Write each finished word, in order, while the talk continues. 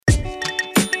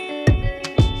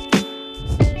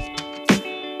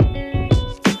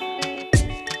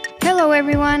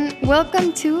everyone.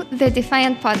 Welcome to the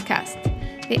Defiant podcast.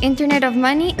 The Internet of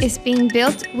Money is being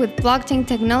built with blockchain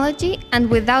technology and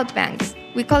without banks.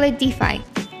 We call it DeFi,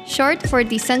 short for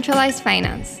decentralized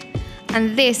finance.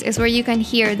 And this is where you can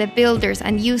hear the builders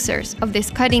and users of this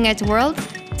cutting-edge world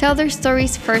tell their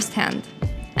stories firsthand.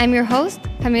 I'm your host,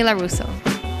 Camila Russo.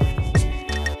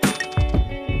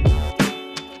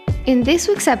 In this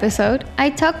week's episode, I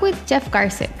talk with Jeff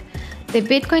Garzik, the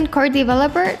Bitcoin core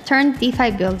developer turned DeFi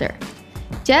builder.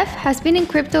 Jeff has been in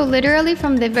crypto literally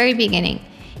from the very beginning.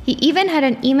 He even had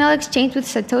an email exchange with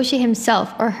Satoshi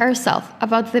himself or herself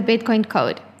about the Bitcoin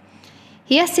code.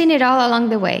 He has seen it all along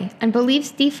the way and believes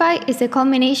DeFi is the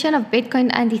culmination of Bitcoin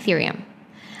and Ethereum,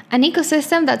 an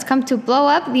ecosystem that's come to blow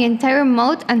up the entire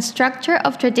mode and structure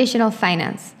of traditional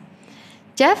finance.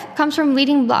 Jeff comes from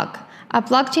leading Bloq, a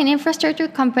blockchain infrastructure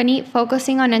company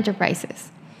focusing on enterprises.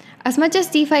 As much as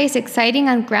DeFi is exciting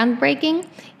and groundbreaking,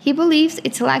 he believes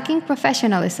it's lacking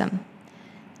professionalism.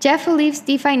 Jeff believes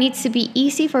DeFi needs to be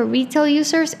easy for retail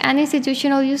users and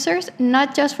institutional users,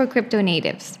 not just for crypto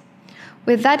natives.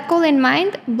 With that goal in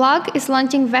mind, Bloq is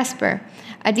launching Vesper,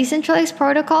 a decentralized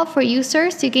protocol for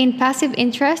users to gain passive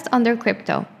interest on their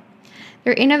crypto.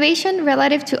 Their innovation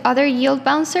relative to other yield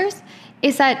bouncers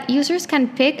is that users can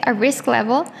pick a risk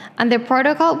level and the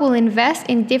protocol will invest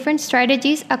in different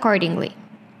strategies accordingly.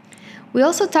 We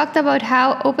also talked about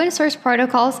how open source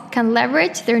protocols can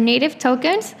leverage their native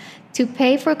tokens to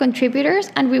pay for contributors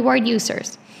and reward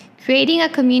users, creating a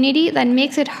community that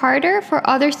makes it harder for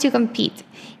others to compete,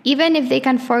 even if they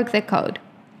can fork the code.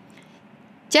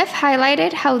 Jeff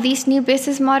highlighted how these new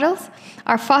business models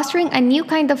are fostering a new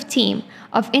kind of team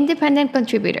of independent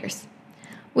contributors.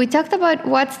 We talked about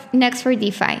what's next for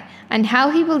DeFi and how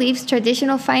he believes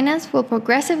traditional finance will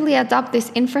progressively adopt this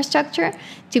infrastructure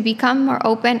to become more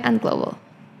open and global.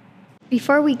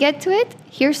 Before we get to it,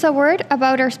 here's a word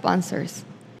about our sponsors.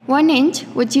 1inch,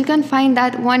 which you can find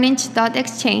at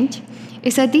 1inch.exchange,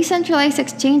 is a decentralized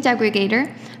exchange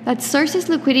aggregator that sources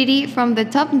liquidity from the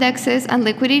top dexes and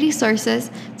liquidity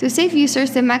sources to save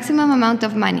users the maximum amount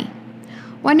of money.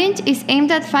 1inch is aimed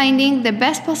at finding the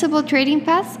best possible trading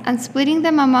paths and splitting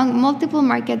them among multiple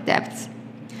market depths.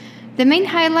 The main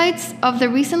highlights of the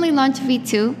recently launched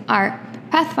V2 are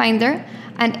Pathfinder,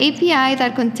 an API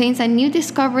that contains a new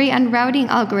discovery and routing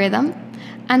algorithm,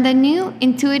 and a new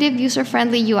intuitive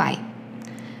user-friendly UI.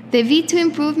 The V2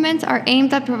 improvements are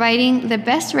aimed at providing the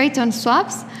best rates on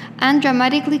swaps and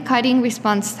dramatically cutting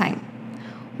response time.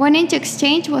 1inch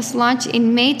Exchange was launched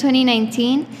in May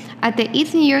 2019 at the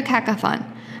ETH New York Hackathon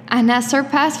and has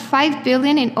surpassed $5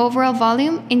 billion in overall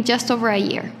volume in just over a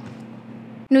year.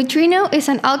 Neutrino is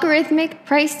an algorithmic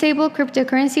price-stable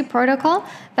cryptocurrency protocol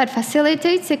that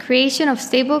facilitates the creation of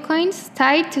stablecoins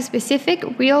tied to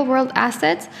specific real-world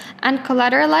assets and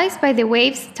collateralized by the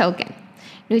Waves token.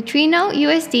 Neutrino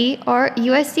USD, or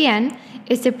USDN,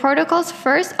 is the protocol's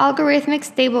first algorithmic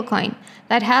stablecoin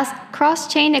that has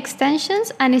cross-chain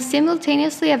extensions and is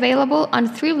simultaneously available on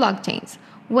 3 blockchains: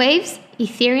 Waves,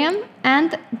 Ethereum,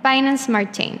 and Binance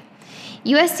Smart Chain.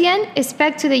 USDN is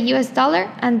pegged to the US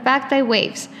dollar and backed by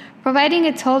Waves, providing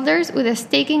its holders with a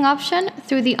staking option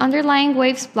through the underlying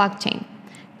Waves blockchain.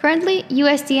 Currently,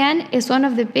 USDN is one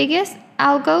of the biggest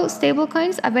algo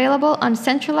stablecoins available on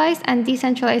centralized and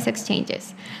decentralized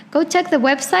exchanges. Go check the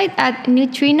website at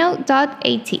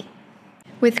neutrino.at.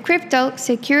 With crypto,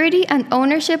 security and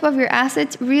ownership of your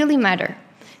assets really matter.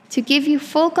 To give you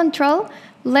full control,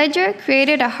 Ledger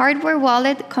created a hardware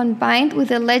wallet combined with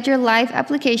a Ledger Live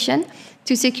application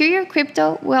to secure your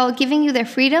crypto while giving you the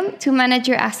freedom to manage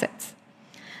your assets.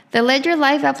 The Ledger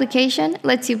Live application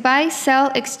lets you buy,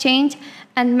 sell, exchange,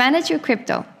 and manage your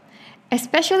crypto.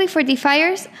 Especially for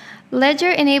DeFiers, Ledger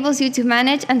enables you to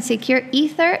manage and secure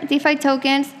Ether, DeFi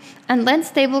tokens, and lend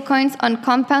stablecoins on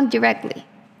Compound directly.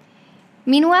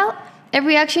 Meanwhile,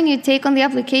 every action you take on the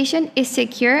application is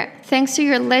secure thanks to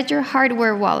your Ledger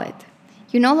hardware wallet.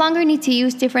 You no longer need to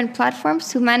use different platforms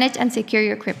to manage and secure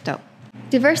your crypto.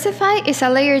 Diversify is a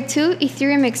Layer 2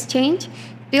 Ethereum exchange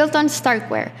built on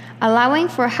Starkware, allowing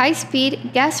for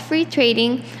high-speed, gas-free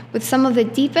trading with some of the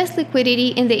deepest liquidity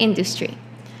in the industry.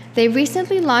 They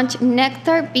recently launched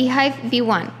Nectar Beehive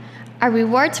V1, a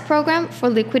rewards program for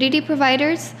liquidity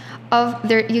providers of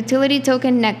their utility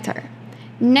token Nectar.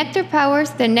 Nectar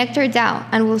powers the Nectar DAO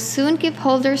and will soon give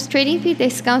holders trading fee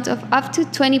discounts of up to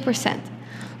 20%.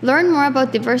 Learn more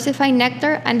about Diversify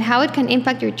Nectar and how it can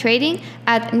impact your trading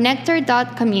at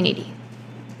nectar.community.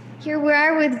 Here we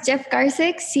are with Jeff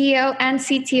Garzik, CEO and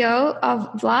CTO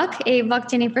of Bloq, a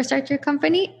blockchain infrastructure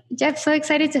company. Jeff, so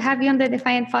excited to have you on the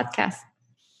Defiant podcast.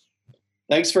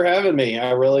 Thanks for having me.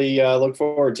 I really look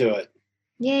forward to it.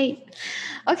 Yay.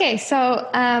 Okay, so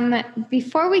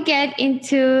before we get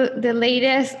into the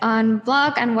latest on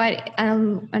Bloq and what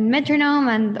on Metronome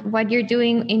and what you're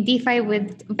doing in DeFi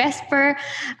with Vesper,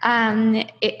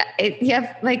 you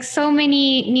have like so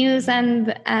many news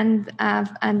and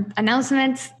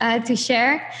announcements to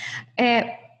share.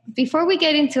 Before we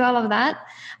get into all of that,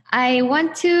 I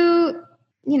want to,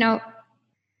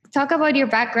 talk about your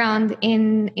background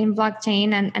in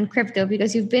blockchain and crypto,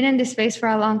 because you've been in this space for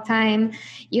a long time.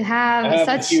 You have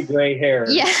a few gray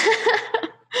hairs. Yeah.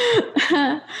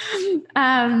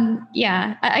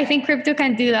 Yeah, I think crypto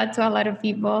can do that to a lot of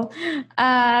people.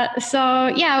 So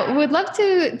yeah, would love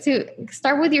to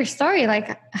start with your story.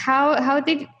 Like, how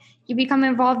did you become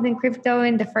involved in crypto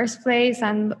in the first place,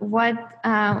 and what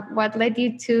led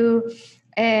you to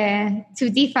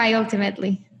DeFi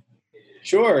ultimately?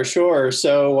 Sure.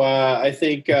 So I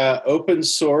think open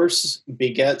source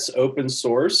begets open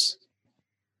source.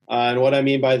 And what I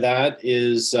mean by that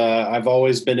is I've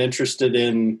always been interested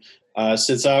in,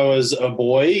 since I was a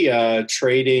boy,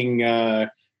 trading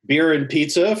beer and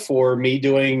pizza for me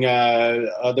doing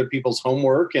other people's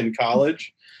homework in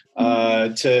college.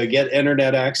 To get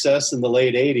internet access in the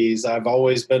late 80s, I've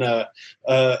always been a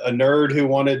nerd who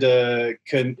wanted to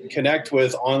connect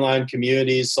with online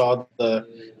communities, saw the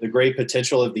great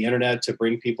potential of the internet to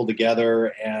bring people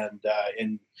together and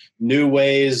in new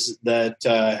ways that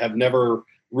have never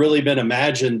really been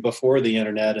imagined before the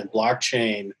internet, and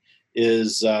blockchain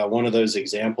is one of those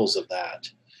examples of that.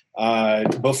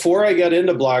 Before I got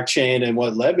into blockchain, and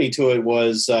what led me to it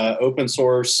was open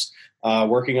source,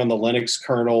 working on the Linux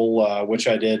kernel, which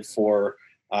I did for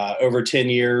over 10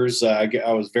 years. I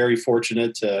was very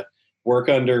fortunate to work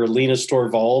under Linus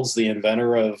Torvalds, the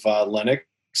inventor of Linux.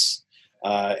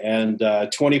 And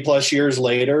 20 plus years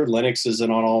later, Linux is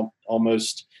in on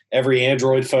almost every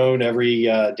Android phone, every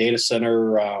data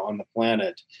center on the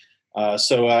planet.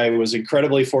 So I was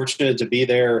incredibly fortunate to be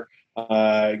there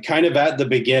kind of at the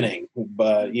beginning,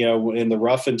 but in the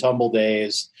rough and tumble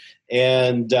days.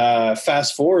 And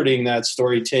fast forwarding that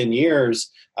story 10 years,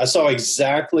 I saw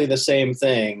exactly the same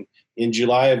thing in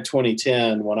July of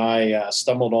 2010 when I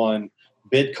stumbled on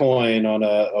Bitcoin on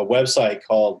a website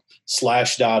called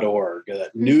slash.org.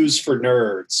 News for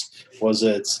Nerds was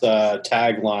its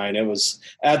tagline. It was,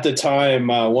 at the time,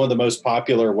 one of the most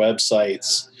popular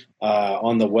websites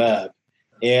on the web.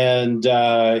 And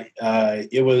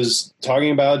it was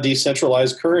talking about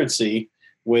decentralized currency,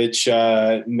 which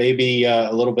maybe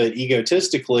a little bit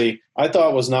egotistically, I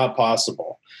thought was not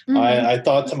possible. Mm-hmm. I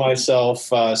thought to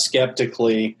myself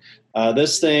skeptically,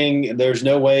 this thing, there's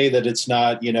no way that it's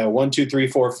not, 1, 2, 3,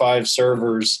 4, 5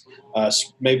 servers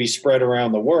maybe spread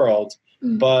around the world,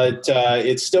 but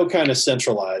it's still kind of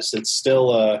centralized. It's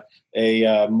still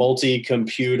a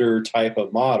multi-computer type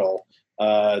of model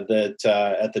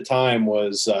that at the time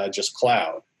was just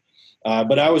cloud.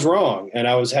 But I was wrong, and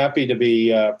I was happy to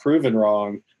be proven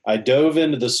wrong. I dove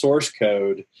into the source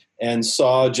code and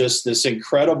saw just this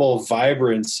incredible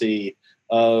vibrancy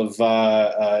of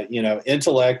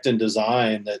intellect and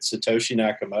design that Satoshi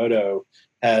Nakamoto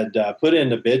had put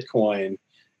into Bitcoin,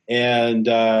 and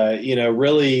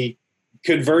really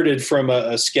converted from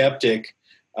a skeptic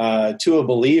to a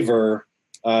believer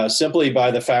simply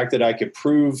by the fact that I could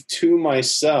prove to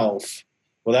myself,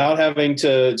 without having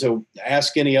to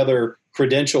ask any other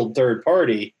credentialed third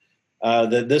party,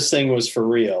 that this thing was for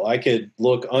real. I could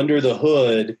look under the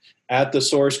hood at the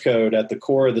source code, at the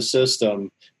core of the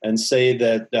system, and say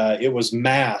that it was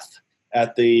math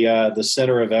at the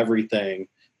center of everything.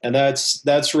 And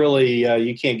that's really,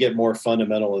 you can't get more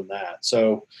fundamental than that.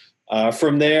 So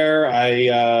from there,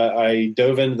 I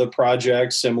dove into the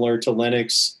project. Similar to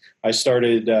Linux, I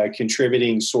started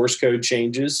contributing source code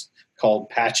changes called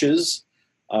patches.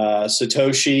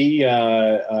 Satoshi,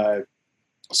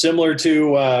 similar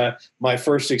to my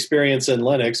first experience in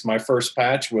Linux, my first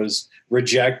patch was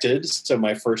rejected. So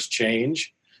my first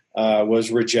change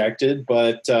was rejected.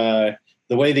 But the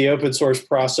way the open source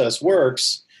process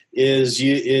works is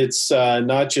it's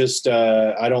not just,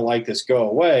 I don't like this, go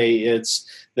away. It's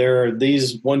there are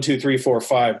these 1, 2, 3, 4,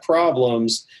 5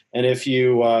 problems. And if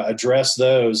you address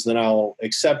those, then I'll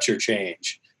accept your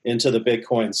change into the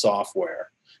Bitcoin software.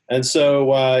 And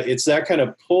so it's that kind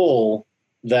of pull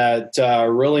that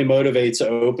really motivates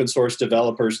open source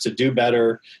developers to do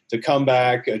better, to come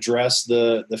back, address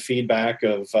the feedback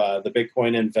of the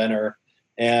Bitcoin inventor,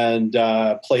 and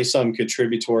play some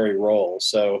contributory role.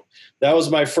 So that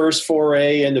was my first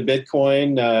foray into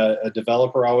Bitcoin. A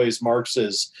developer always marks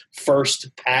his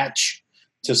first patch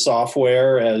to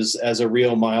software as a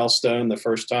real milestone. The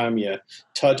first time you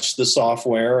touch the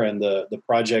software, and the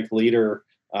project leader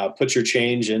put your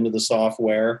change into the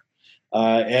software,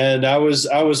 and I was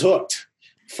hooked.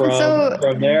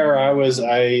 From there, I was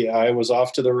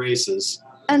off to the races.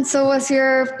 And so was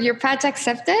your patch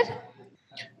accepted?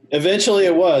 Eventually,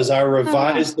 it was. I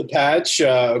revised the patch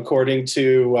according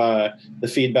to the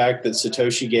feedback that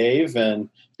Satoshi gave, and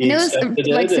he accepted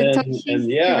like it. And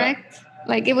yeah, direct,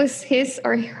 like it was his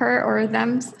or her or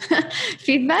them's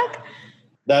feedback.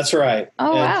 That's right.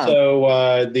 Oh, and wow.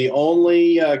 So the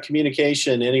only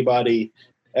communication anybody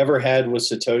ever had with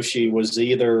Satoshi was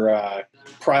either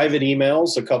private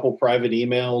emails, a couple private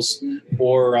emails,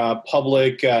 or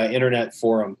public internet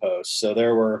forum posts. So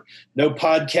there were no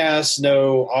podcasts,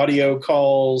 no audio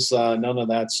calls, none of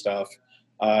that stuff.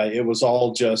 It was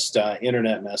all just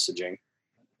internet messaging.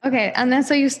 Okay, and then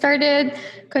so you started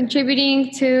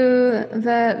contributing to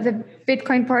the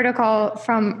Bitcoin protocol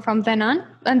from then on,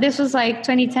 and this was like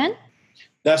 2010.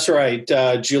 That's right.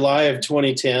 July of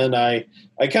 2010, I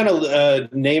kind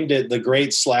of named it the Great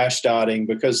Slashdotting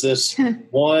because this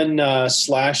one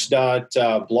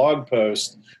Slashdot blog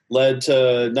post led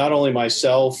to not only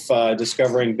myself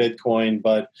discovering Bitcoin,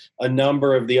 but a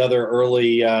number of the other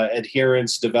early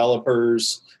adherents,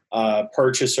 developers,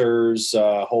 purchasers,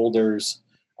 holders.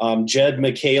 Jed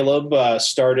McCaleb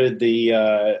started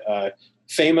the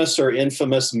famous or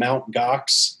infamous Mt.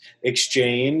 Gox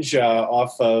exchange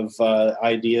off of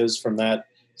ideas from that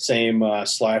same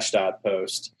Slashdot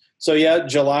post. So yeah,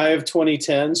 July of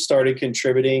 2010, started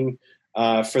contributing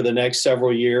for the next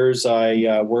several years.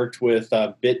 I worked with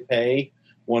BitPay,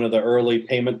 one of the early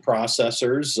payment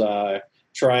processors,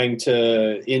 trying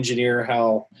to engineer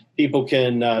how people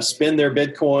can spend their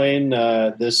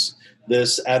Bitcoin,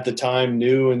 this at the time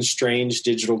new and strange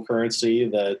digital currency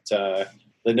that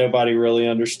nobody really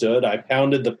understood. I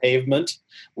pounded the pavement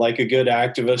like a good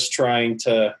activist trying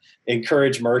to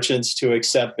encourage merchants to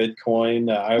accept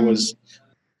Bitcoin. I was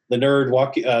the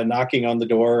nerd knocking on the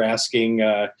door asking,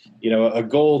 a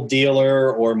gold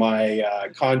dealer or my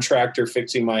contractor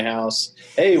fixing my house,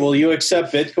 hey, will you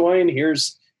accept Bitcoin?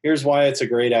 Here's why it's a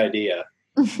great idea.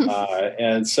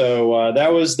 And so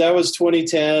that was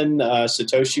 2010.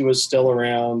 Satoshi was still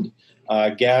around.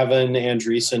 Gavin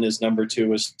Andreessen, his number 2,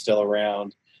 was still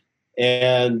around.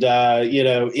 And,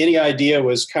 any idea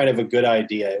was kind of a good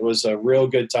idea. It was a real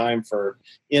good time for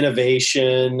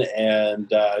innovation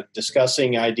and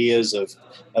discussing ideas of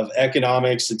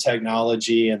economics and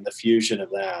technology and the fusion of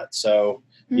that. So,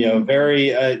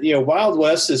 very, Wild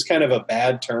West is kind of a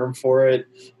bad term for it.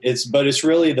 But it's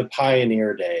really the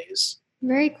pioneer days.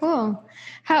 Very cool.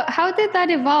 How did that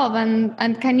evolve?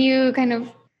 And can you kind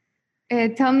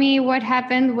of tell me what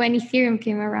happened when Ethereum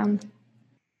came around?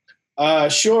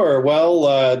 Sure.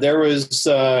 Well, there was,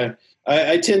 I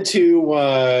tend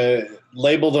to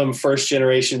label them first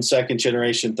generation, second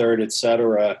generation, third, et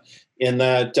cetera, in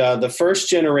that the first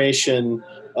generation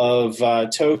of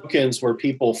tokens were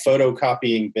people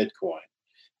photocopying Bitcoin.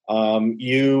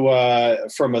 You,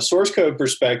 from a source code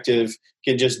perspective,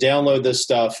 can just download this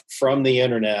stuff from the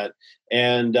internet,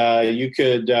 and you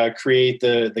could create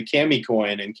the Cami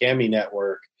coin and Cami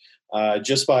network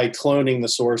just by cloning the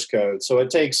source code. So it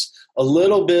takes a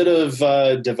little bit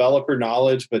of developer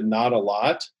knowledge, but not a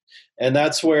lot. And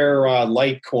that's where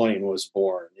Litecoin was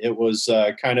born. It was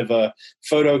kind of a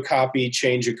photocopy,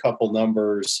 change a couple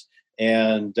numbers,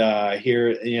 and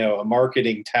here, a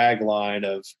marketing tagline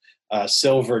of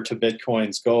silver to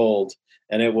Bitcoin's gold,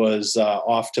 and it was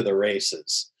off to the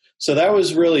races. So that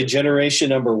was really generation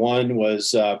number one.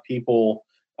 Was people,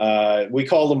 we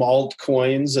called them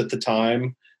altcoins at the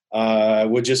time,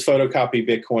 would just photocopy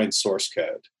Bitcoin source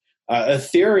code.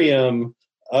 Ethereum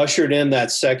ushered in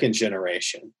that second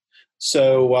generation.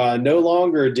 So no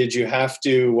longer did you have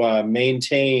to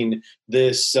maintain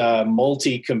this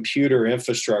multi-computer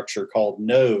infrastructure called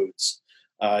nodes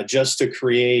just to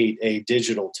create a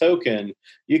digital token.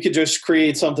 You could just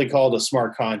create something called a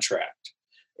smart contract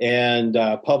and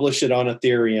publish it on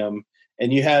Ethereum.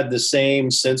 And you had the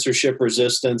same censorship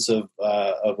resistance of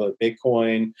a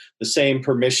Bitcoin, the same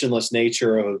permissionless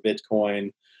nature of a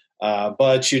Bitcoin.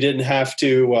 But you didn't have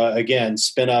to, again,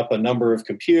 spin up a number of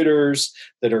computers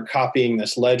that are copying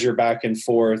this ledger back and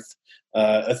forth.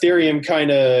 Ethereum kind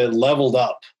of leveled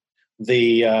up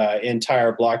the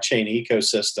entire blockchain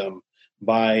ecosystem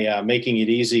by making it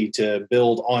easy to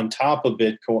build on top of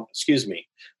Bitcoin. Excuse me.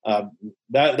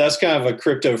 That's kind of a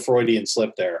crypto Freudian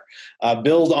slip there.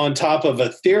 Build on top of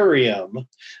Ethereum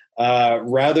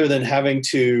rather than having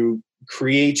to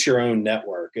create your own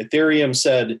network. Ethereum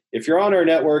said, if you're on our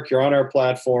network, you're on our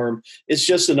platform, it's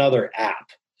just another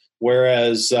app.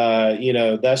 Whereas,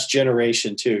 that's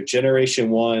generation 2.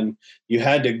 Generation 1, you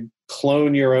had to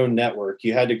clone your own network.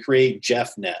 You had to create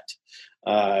JeffNet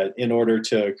in order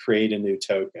to create a new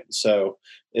token. So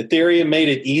Ethereum made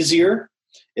it easier.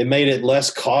 It made it less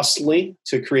costly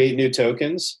to create new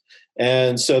tokens.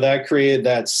 And so that created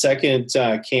that second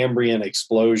Cambrian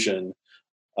explosion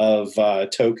of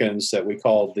tokens that we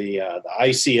call the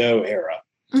ICO era,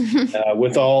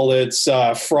 with all its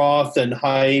froth and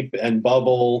hype and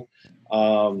bubble,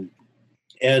 and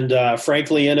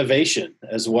frankly, innovation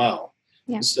as well.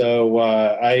 Yeah. So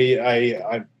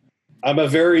I'm a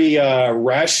very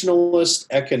rationalist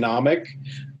economic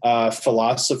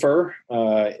philosopher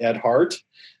at heart.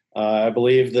 I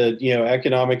believe that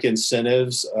economic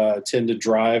incentives tend to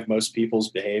drive most people's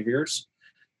behaviors,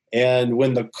 and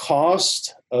when the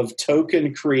cost of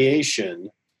token creation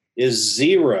is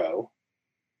zero,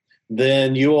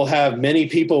 then you will have many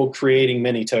people creating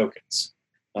many tokens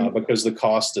because the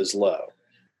cost is low.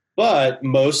 But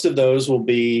most of those will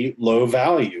be low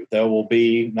value. They will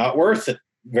be not worth it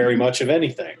very much of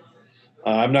anything.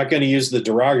 I'm not going to use the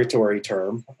derogatory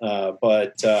term,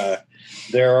 but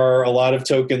there are a lot of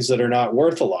tokens that are not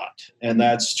worth a lot. And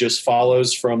that's just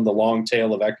follows from the long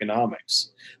tail of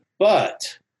economics.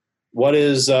 But what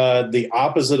is the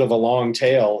opposite of a long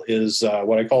tail is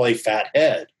what I call a fat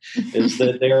head, is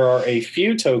that there are a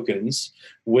few tokens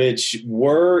which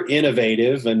were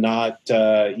innovative and not,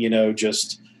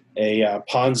 just a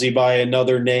Ponzi by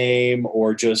another name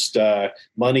or just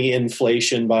money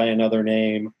inflation by another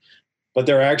name. But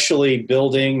they're actually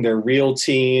building their real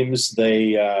teams.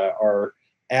 They are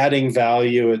adding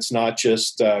value. It's not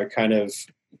just kind of,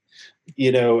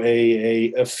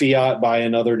 a fiat by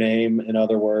another name, in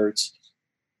other words.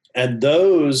 And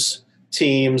those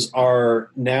teams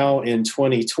are now in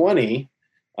 2020,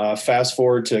 fast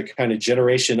forward to kind of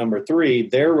generation number 3,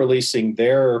 they're releasing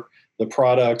the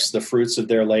products, the fruits of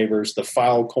their labors, the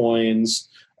Filecoins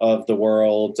of the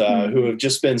world, who have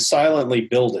just been silently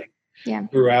building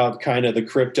throughout kind of the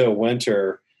crypto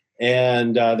winter.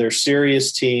 And they're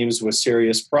serious teams with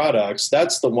serious products.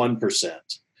 That's the 1%.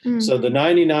 So the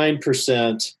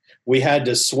 99%, we had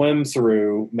to swim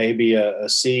through maybe a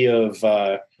sea of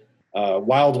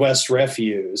Wild West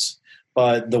refuse.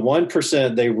 But the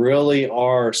 1%, they really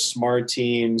are smart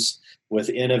teams with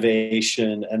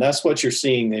innovation. And that's what you're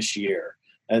seeing this year.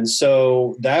 And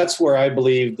so that's where I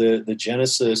believe the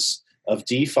genesis of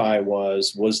DeFi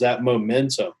was that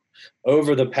momentum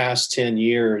over the past 10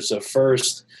 years of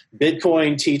first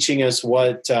Bitcoin teaching us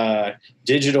what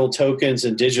digital tokens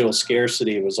and digital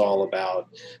scarcity was all about.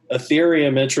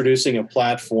 Ethereum introducing a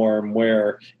platform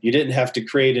where you didn't have to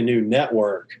create a new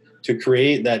network to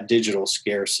create that digital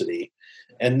scarcity.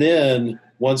 And then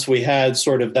once we had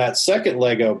sort of that second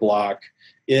Lego block,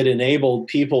 it enabled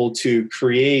people to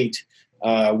create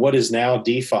what is now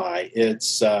DeFi.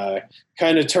 It's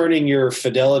kind of turning your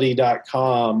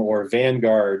Fidelity.com or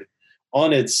Vanguard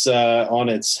on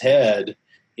its head,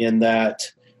 in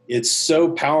that it's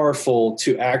so powerful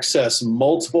to access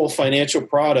multiple financial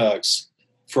products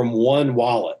from one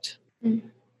wallet.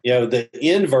 The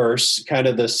inverse, kind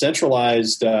of the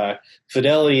centralized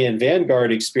Fidelity and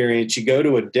Vanguard experience, you go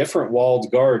to a different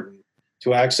walled garden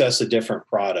to access a different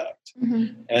product.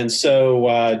 And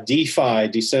so DeFi,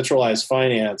 decentralized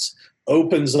finance,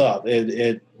 opens up.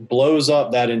 It blows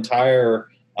up that entire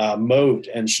moat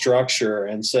and structure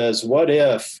and says, what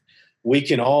if we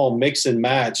can all mix and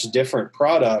match different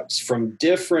products from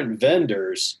different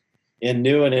vendors in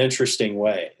new and interesting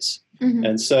ways?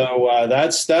 And so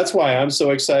that's why I'm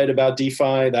so excited about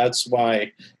DeFi. That's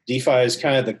why DeFi is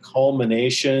kind of the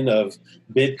culmination of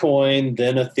Bitcoin,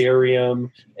 then Ethereum,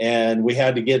 and we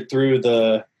had to get through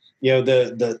the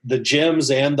gems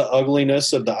and the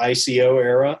ugliness of the ICO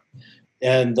era,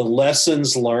 and the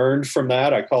lessons learned from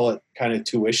that. I call it kind of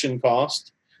tuition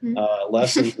cost,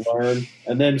 lessons learned,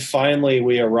 and then finally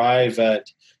we arrive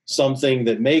at something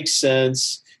that makes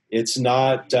sense. It's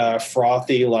not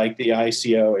frothy like the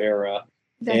ICO era,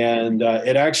 and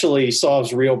it actually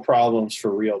solves real problems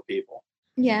for real people.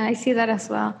 Yeah, I see that as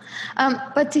well.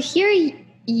 But to hear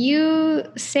you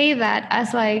say that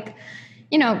as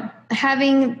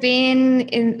having been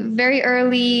in very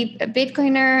early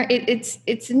Bitcoiner,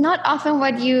 it's not often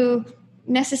what you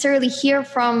necessarily hear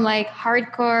from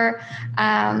hardcore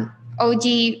OG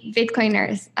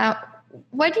Bitcoiners.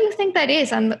 What do you think that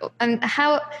is, and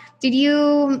how did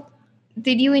you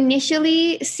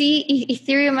initially see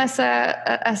Ethereum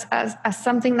as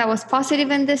something that was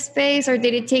positive in this space, or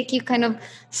did it take you kind of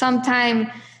some time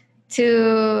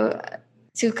to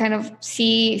kind of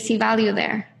see value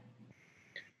there?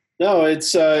 No,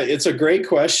 it's a great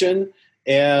question,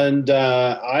 And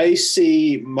I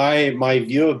see my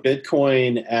view of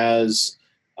Bitcoin as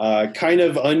kind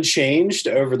of unchanged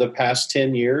over the past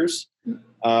 10 years.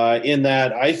 In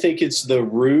that I think it's the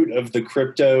root of the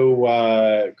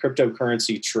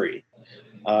cryptocurrency tree.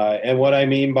 And what I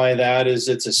mean by that is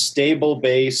it's a stable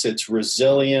base, it's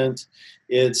resilient,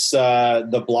 it's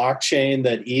the blockchain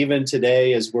that even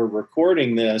today, as we're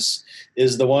recording this,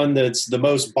 is the one that's the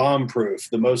most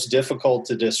bomb-proof, the most difficult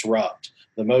to disrupt,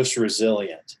 the most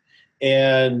resilient.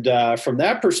 And from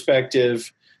that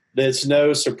perspective, it's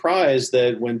no surprise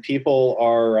that when people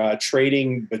are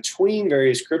trading between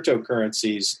various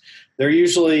cryptocurrencies, they're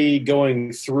usually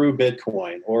going through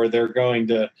Bitcoin, or they're going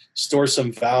to store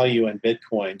some value in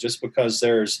Bitcoin just because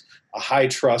there's a high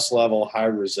trust level, high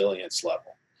resilience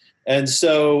level. And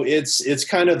so it's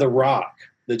kind of the rock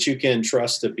that you can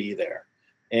trust to be there.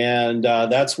 And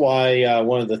that's why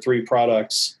one of the three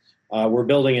products we're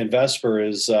building in Vesper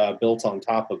is built on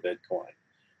top of Bitcoin.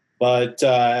 But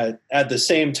at the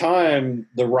same time,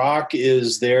 the rock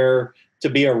is there to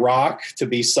be a rock, to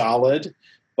be solid,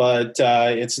 but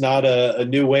it's not a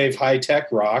new wave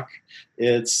high-tech rock.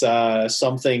 It's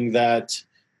something that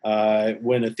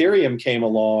when Ethereum came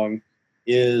along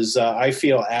is, I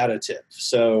feel, additive.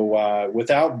 So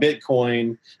without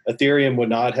Bitcoin, Ethereum would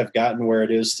not have gotten where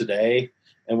it is today.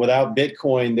 And without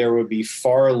Bitcoin, there would be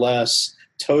far less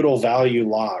total value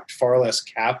locked, far less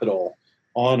capital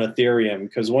on Ethereum,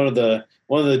 because one of the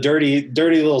dirty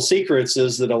little secrets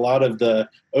is that a lot of the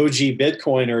OG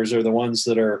Bitcoiners are the ones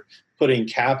that are putting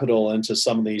capital into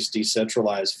some of these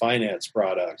decentralized finance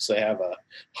products. They have a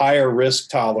higher risk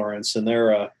tolerance, and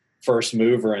they're a first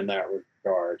mover in that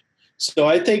regard. So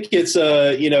I think it's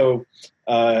a 1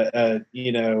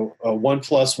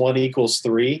 + 1 =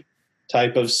 3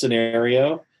 type of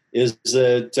scenario. Is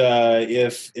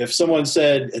that if someone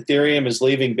said Ethereum is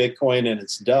leaving Bitcoin and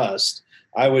it's dust,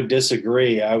 I would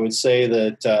disagree. I would say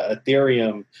that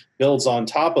Ethereum builds on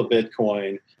top of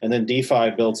Bitcoin, and then DeFi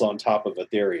builds on top of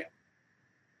Ethereum.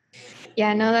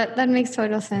 Yeah, no, that makes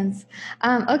total sense.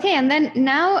 Okay, and then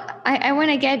now I want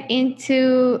to get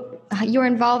into your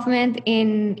involvement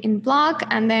in Bloq,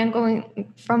 and then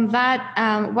going from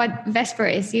that, what Vesper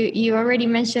is. You already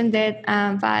mentioned it,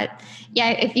 but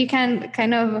yeah, if you can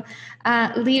kind of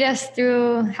lead us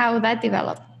through how that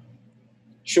developed.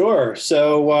 Sure.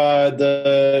 So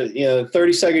the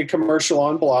 30-second commercial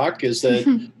on Bloq is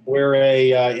that we're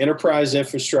a enterprise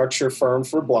infrastructure firm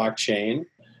for blockchain.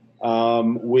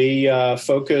 We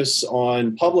focus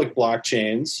on public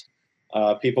blockchains.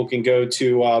 People can go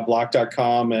to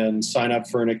bloq.com and sign up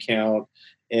for an account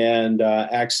and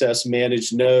access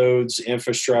managed nodes,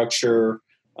 infrastructure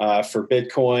for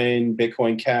Bitcoin,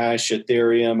 Bitcoin Cash,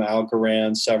 Ethereum,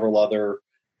 Algorand, several other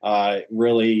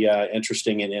really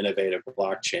interesting and innovative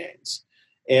blockchains.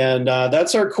 And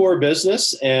that's our core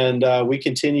business, and we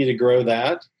continue to grow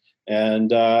that.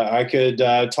 And I could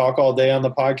talk all day on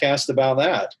the podcast about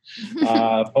that.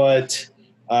 But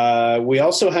we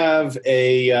also have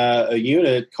a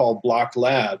unit called Bloq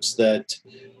Labs that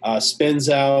spins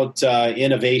out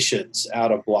innovations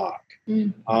out of Bloq.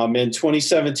 In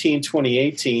 2017,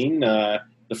 2018,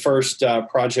 the first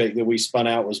project that we spun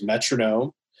out was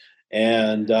Metronome.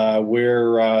 And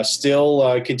we're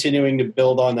still continuing to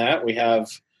build on that. We have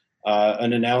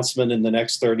an announcement in the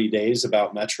next 30 days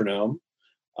about Metronome.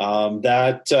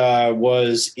 That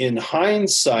was, in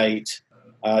hindsight,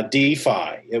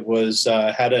 DeFi. It was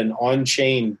had an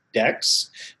on-chain DEX.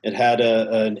 It had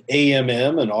an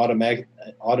AMM, an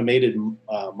automated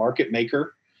market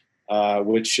maker,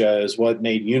 which is what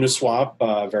made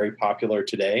Uniswap very popular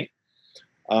today.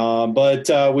 But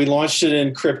we launched it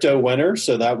in crypto winter,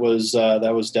 so that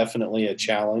was definitely a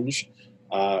challenge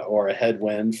or a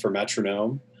headwind for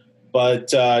Metronome. But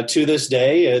to this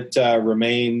day, it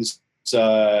remains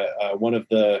one of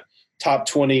the top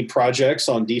 20 projects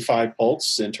on DeFi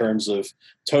Pulse in terms of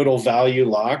total value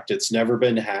locked. It's never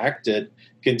been hacked. It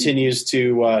continues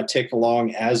to tick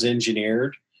along as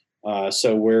engineered.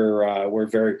 So we're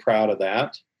very proud of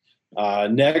that.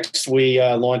 Next, we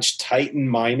launched Titan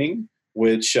Mining,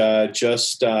 which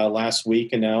just last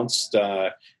week announced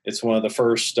it's one of the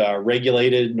first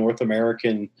regulated North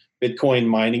American Bitcoin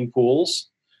mining pools.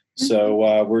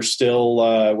 So we're still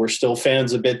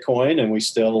fans of Bitcoin, and we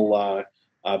still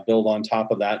build on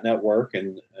top of that network.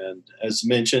 And as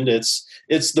mentioned, it's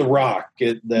the rock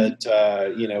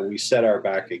that we set our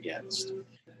back against.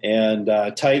 And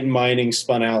Titan Mining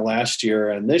spun out last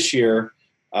year, and this year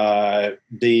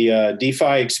the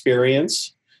DeFi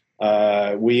experience.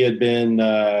 We had been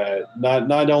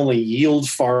not only yield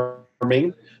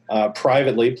farming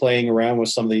privately, playing around with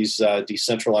some of these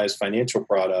decentralized financial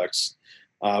products,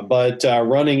 but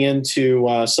running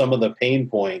into some of the pain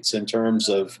points in terms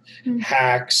of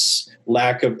hacks,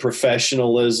 lack of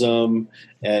professionalism,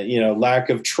 lack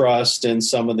of trust in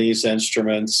some of these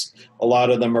instruments. A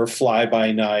lot of them are fly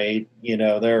by night.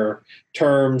 There are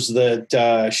terms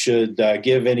that should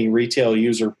give any retail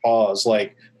user pause,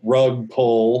 like rug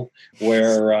pull,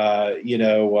 where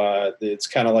it's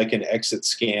kind of like an exit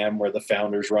scam where the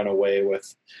founders run away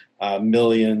with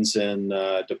millions in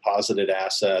deposited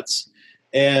assets.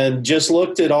 And just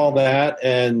looked at all that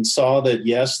and saw that,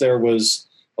 yes, there was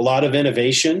a lot of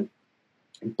innovation,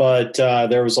 but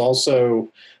there was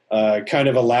also kind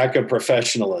of a lack of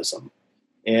professionalism.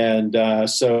 And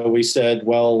so we said,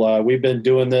 well, we've been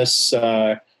doing this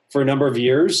for a number of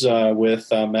years with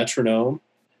Metronome.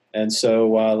 And so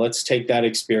let's take that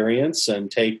experience and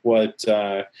take what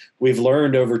we've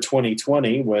learned over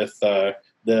 2020 with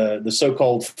the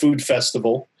so-called food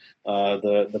festival,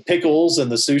 the pickles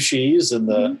and the sushis and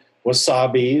the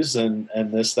wasabis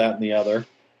and this, that, and the other.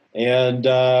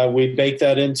 And we baked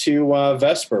that into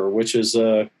Vesper, which is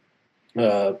a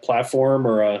platform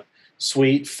or a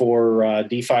suite for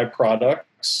DeFi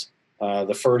products.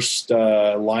 The first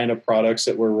line of products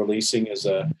that we're releasing is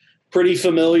a pretty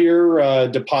familiar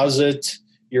deposit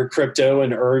your crypto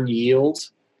and earn yield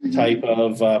type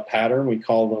of pattern. We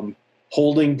call them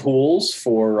holding pools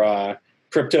for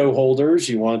crypto holders.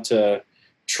 You want to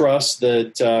trust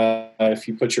that if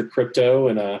you put your crypto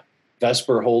in a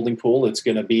Vesper holding pool, it's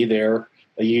going to be there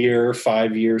a year,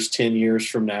 5 years, 10 years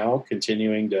from now,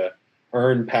 continuing to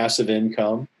earn passive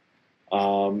income.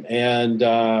 And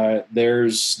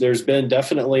there's been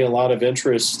definitely a lot of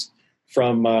interest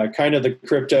from kind of the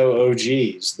crypto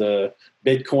OGs, the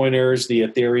Bitcoiners, the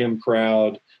Ethereum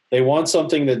crowd. They want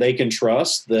something that they can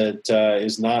trust that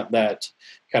is not that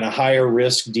kind of higher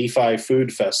risk DeFi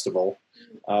food festival.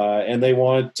 And they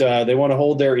want to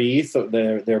hold their ETH,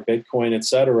 their Bitcoin, et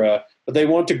cetera, but they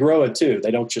want to grow it too.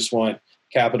 They don't just want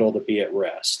capital to be at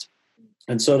rest.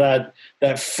 And so that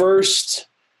first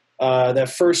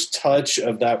touch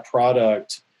of that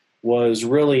product was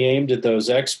really aimed at those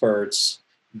experts.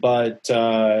 But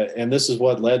and this is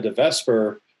what led to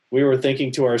Vesper. We were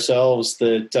thinking to ourselves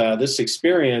that this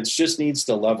experience just needs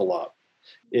to level up.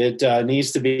 It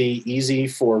needs to be easy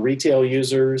for retail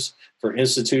users, for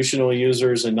institutional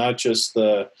users, and not just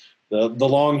the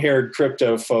long-haired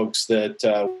crypto folks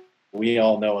that we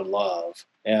all know and love.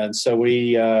 And so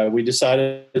we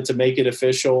decided to make it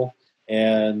official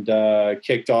and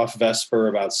kicked off Vesper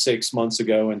about 6 months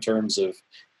ago in terms of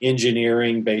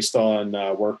engineering based on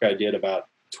work I did about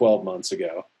 12 months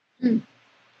ago.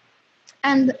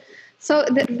 And so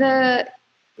the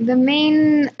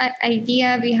main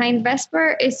idea behind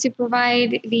Vesper is to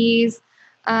provide these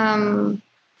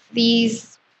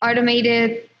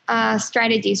automated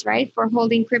strategies, right, for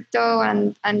holding crypto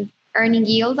and earning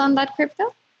yield on that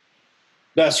crypto?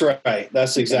 That's right.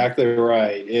 That's exactly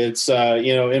right. It's,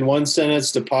 in one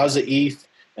sentence, deposit ETH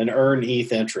and earn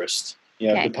ETH interest.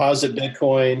 Okay. Deposit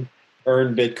Bitcoin,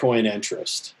 earn Bitcoin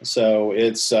interest. So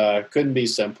it's couldn't be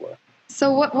simpler. So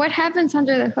what happens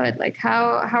under the hood? Like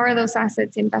how are those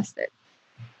assets invested?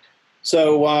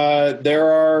 So there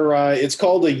are, it's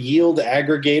called a yield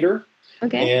aggregator.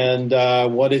 Okay. And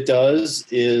what it does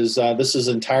is this is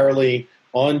entirely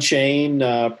on-chain,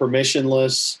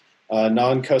 permissionless,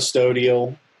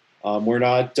 non-custodial. We're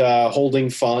not holding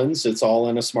funds. It's all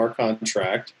in a smart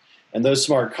contract. And those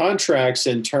smart contracts,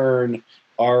 in turn,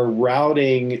 are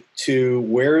routing to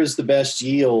where is the best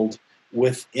yield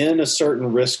within a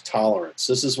certain risk tolerance.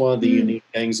 This is one of the unique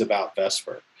things about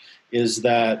Vesper, is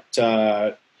that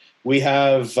we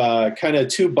have kind of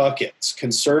two buckets,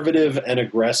 conservative and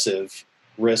aggressive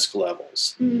risk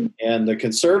levels. And the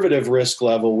conservative risk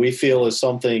level we feel is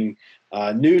something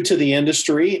new to the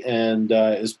industry and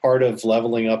is part of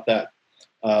leveling up that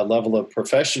level of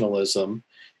professionalism,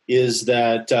 is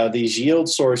that these yield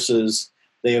sources,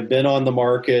 they have been on the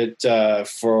market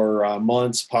for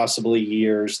months, possibly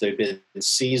years. They've been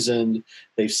seasoned.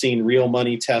 They've seen real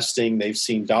money testing. They've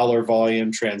seen dollar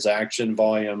volume, transaction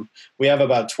volume. We have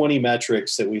about 20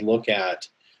 metrics that we look at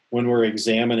when we're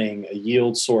examining a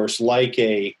yield source like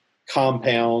a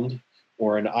Compound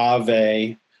or an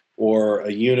Aave or a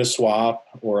Uniswap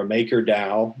or a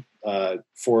MakerDAO,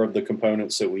 four of the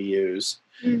components that we use.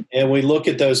 And we look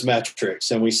at those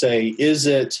metrics and we say, is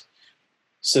it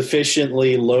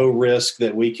sufficiently low risk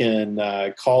that we can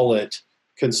call it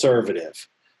conservative?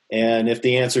 And if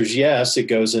the answer is yes, it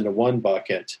goes into one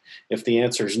bucket. If the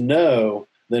answer is no,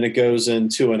 then it goes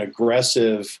into an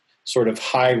aggressive sort of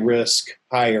high risk,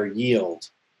 higher yield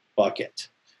bucket.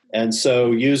 And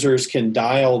so users can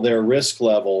dial their risk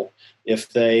level If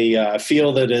they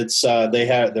feel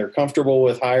that they're comfortable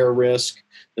with higher risk,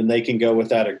 then they can go with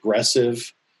that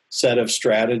aggressive set of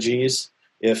strategies.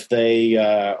 If they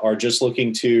are just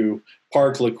looking to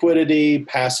park liquidity,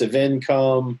 passive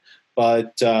income,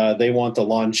 but they want the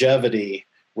longevity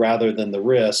rather than the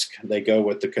risk, they go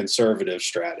with the conservative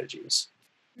strategies.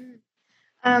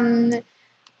 Um,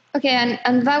 okay,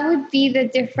 and that would be the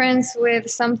difference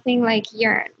with something like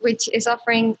Yearn, which is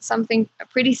offering something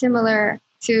pretty similar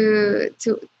to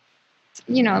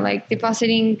like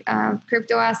depositing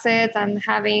crypto assets and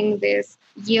having this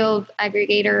yield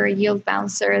aggregator, yield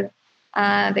bouncer,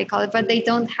 they call it, but they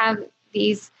don't have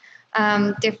these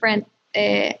different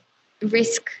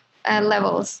risk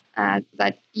levels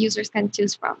that users can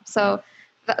choose from. So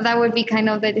that would be kind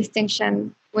of the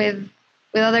distinction with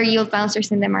other yield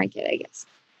bouncers in the market, I guess.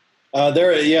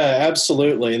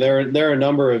 Absolutely. There are a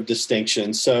number of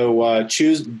distinctions. So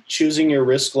choosing your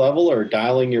risk level or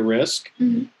dialing your risk,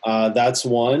 that's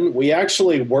one. We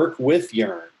actually work with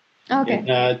Yearn. Okay. In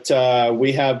that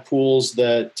we have pools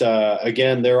that,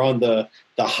 again, they're on the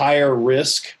higher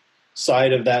risk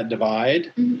side of that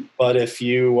divide. Mm-hmm. But if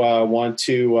you want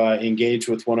to engage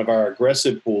with one of our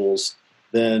aggressive pools,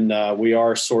 then we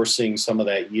are sourcing some of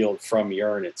that yield from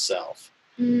Yearn itself.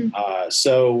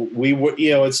 So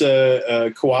it's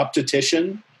a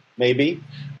co-opetition, maybe,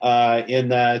 in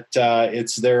that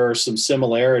there are some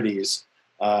similarities,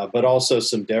 but also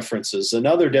some differences.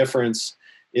 Another difference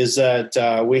is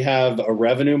that we have a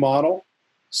revenue model,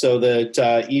 so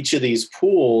that each of these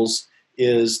pools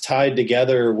is tied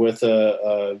together with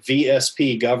a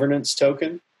VSP governance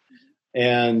token.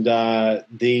 And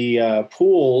the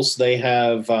pools, they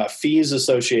have fees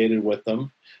associated with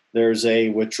them. There's a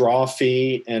withdrawal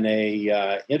fee and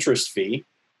a interest fee.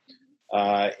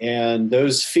 And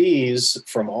those fees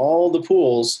from all the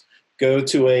pools go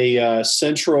to a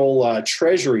central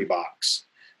treasury box,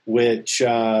 which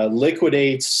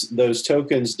liquidates those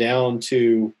tokens down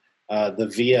to the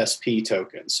VSP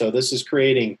token. So this is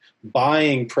creating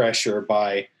buying pressure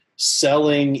by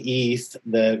selling ETH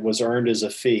that was earned as a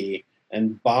fee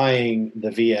and buying the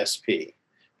VSP.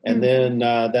 And then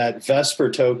that Vesper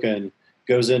token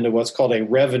goes into what's called a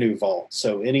revenue vault.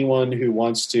 So anyone who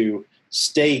wants to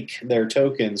stake their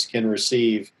tokens can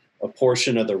receive a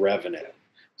portion of the revenue.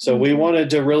 So we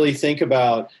wanted to really think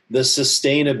about the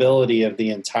sustainability of the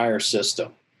entire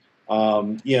system.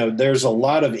 There's a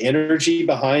lot of energy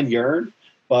behind Yearn,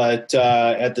 but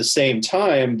at the same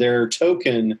time, their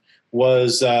token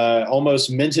was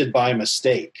almost minted by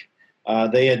mistake.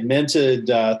 They had minted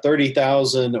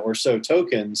 30,000 or so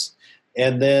tokens,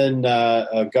 and then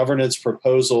a governance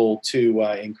proposal to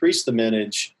increase the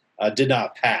mintage did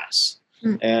not pass.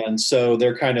 And so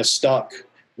they're kind of stuck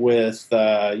with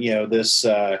this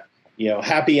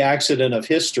happy accident of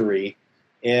history,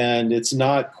 and it's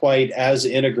not quite as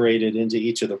integrated into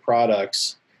each of the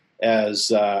products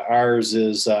as ours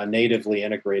is natively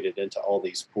integrated into all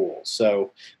these pools.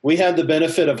 So we had the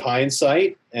benefit of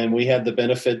hindsight, and we had the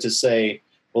benefit to say,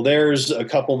 well, there's a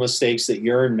couple mistakes that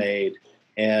Yearn made,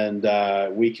 and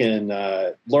we can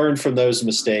learn from those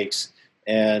mistakes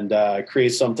and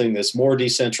create something that's more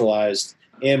decentralized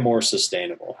and more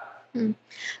sustainable.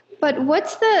 But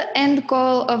what's the end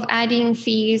goal of adding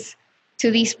fees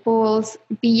to these pools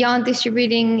beyond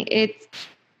distributing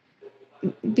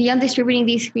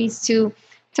these fees to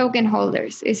token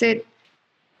holders? Is it,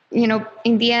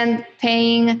 in the end,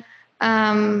 paying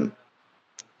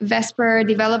Vesper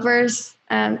developers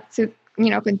to,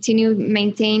 continue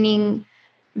maintaining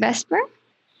Vesper?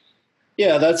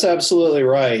 Yeah, that's absolutely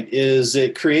right.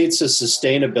 It creates a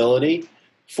sustainability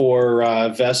for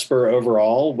Vesper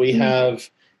overall. We have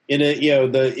in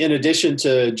addition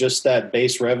to just that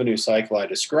base revenue cycle I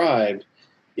described,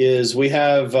 is we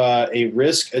have a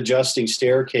risk adjusting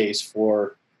staircase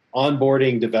for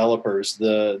onboarding developers.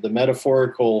 The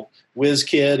metaphorical whiz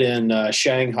kid in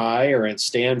Shanghai or in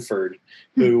Stanford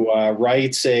who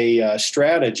writes a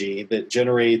strategy that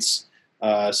generates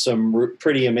some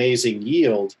pretty amazing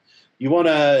yield. You want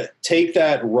to take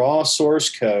that raw source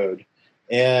code,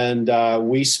 and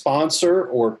we sponsor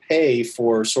or pay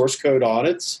for source code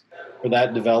audits for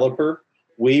that developer.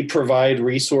 We provide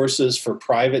resources for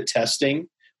private testing.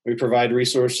 We provide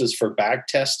resources for back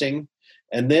testing.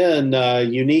 And then,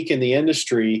 unique in the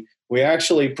industry, we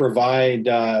actually provide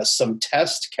some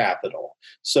test capital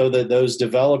so that those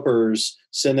developers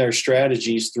send their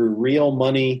strategies through real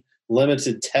money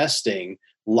limited testing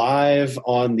live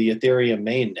on the Ethereum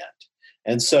mainnet.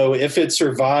 And so if it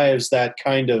survives that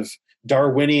kind of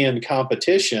Darwinian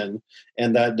competition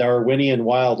and that Darwinian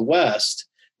Wild West,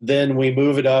 then we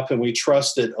move it up and we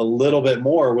trust it a little bit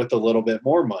more with a little bit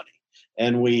more money.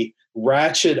 And we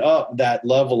ratchet up that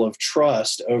level of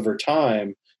trust over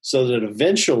time so that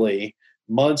eventually,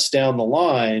 months down the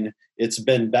line, it's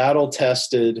been battle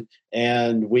tested,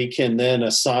 and we can then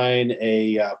assign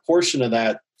a portion of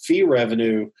that fee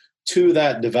revenue to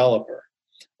that developer.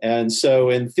 And so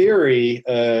in theory,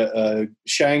 a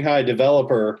Shanghai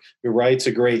developer who writes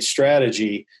a great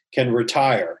strategy can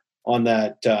retire on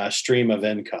that stream of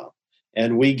income.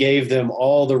 And we gave them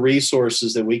all the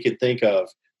resources that we could think of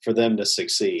for them to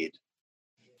succeed.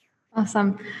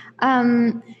 Awesome.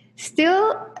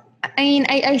 Still, I mean,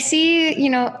 I see,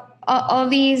 all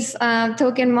these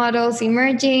token models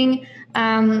emerging,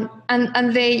 and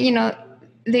they,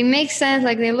 they make sense,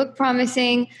 like they look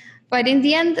promising, but in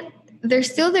the end,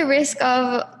 there's still the risk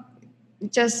of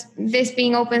just this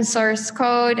being open source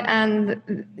code and,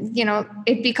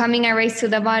 it becoming a race to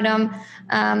the bottom.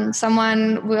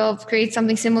 Someone will create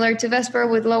something similar to Vesper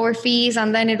with lower fees,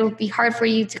 and then it'll be hard for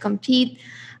you to compete.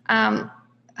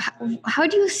 How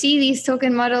do you see these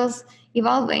token models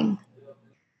evolving?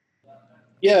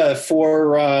 Yeah,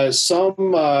 for some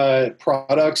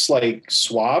products like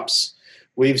swaps,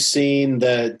 we've seen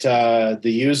that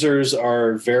the users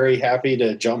are very happy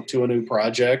to jump to a new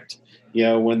project,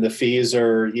 when the fees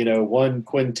are,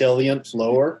 1/quintillionth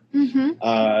lower. Mm-hmm.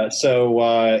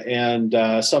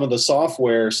 Some of the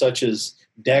software, such as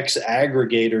DEX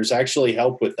aggregators, actually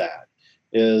help with that.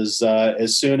 As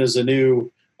soon as a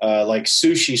new like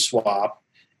Sushi Swap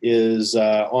is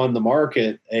on the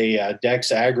market, a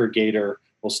DEX aggregator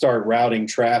will start routing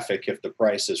traffic if the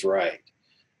price is right.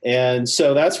 And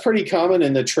so that's pretty common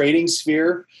in the trading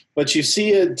sphere, but you see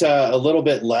it a little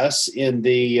bit less in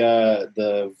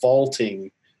the vaulting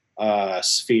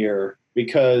sphere,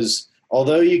 because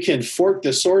although you can fork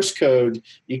the source code,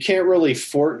 you can't really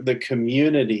fork the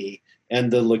community and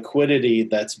the liquidity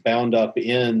that's bound up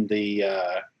in the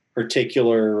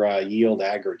particular yield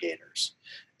aggregators.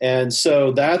 And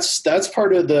so that's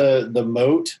part of the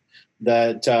moat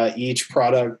that each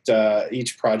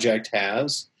project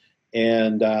has.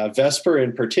 And Vesper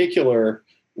in particular,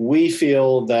 we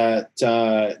feel that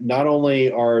not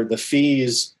only are the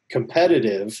fees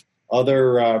competitive,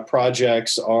 other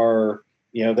projects are,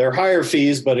 they're higher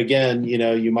fees, but again,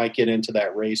 you might get into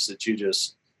that race that you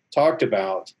just talked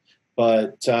about.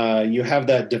 But you have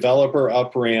that developer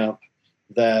up ramp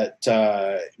that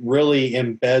really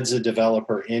embeds a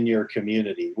developer in your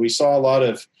community. We saw a lot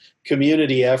of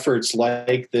community efforts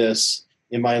like this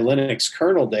in my Linux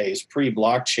kernel days,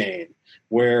 pre-blockchain,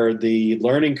 where the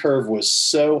learning curve was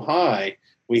so high,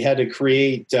 we had to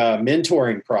create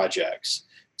mentoring projects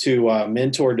to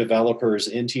mentor developers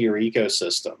into your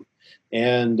ecosystem.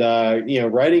 And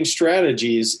writing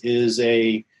strategies is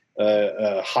a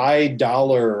high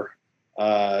dollar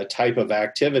type of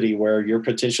activity where you're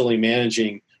potentially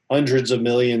managing hundreds of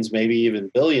millions, maybe even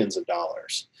billions of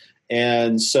dollars.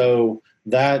 And so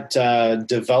that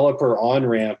developer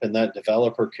on-ramp and that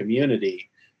developer community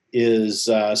is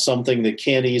something that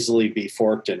can't easily be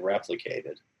forked and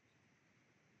replicated.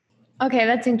 Okay,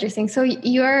 that's interesting. So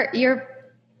you're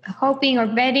hoping or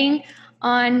betting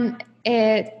on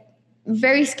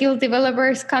very skilled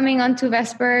developers coming onto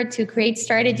Vesper to create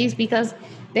strategies because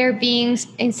they're being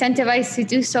incentivized to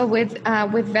do so with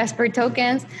Vesper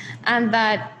tokens, and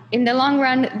that in the long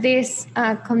run, this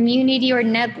community or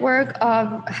network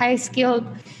of high-skilled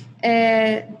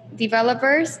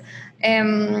developers,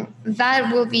 that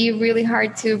will be really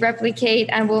hard to replicate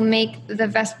and will make the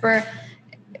Vesper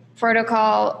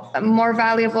protocol more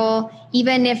valuable,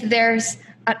 even if there's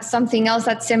something else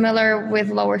that's similar with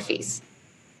lower fees.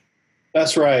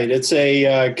 That's right. It's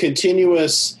a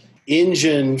continuous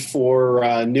engine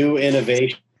for new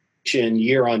innovation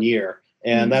year on year,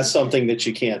 and that's something that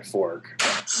you can't fork.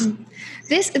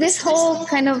 This whole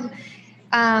kind of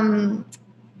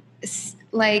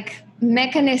like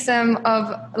mechanism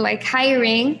of like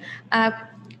hiring,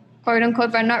 quote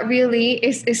unquote, but not really,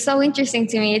 is so interesting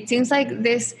to me. It seems like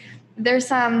there's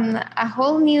a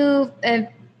whole new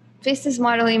business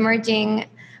model emerging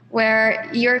where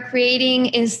you're creating,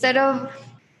 instead of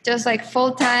just like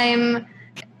full-time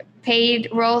paid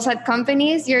roles at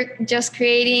companies, you're just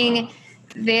creating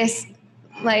this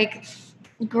like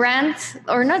grant,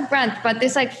 or not grant, but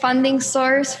this like funding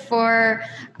source for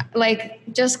like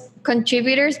just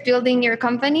contributors building your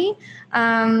company.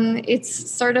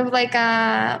 It's sort of like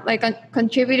a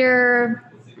contributor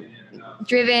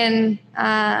driven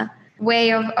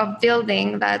way of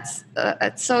building. That's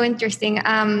so interesting.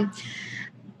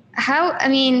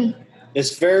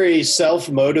 it's very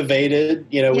self-motivated.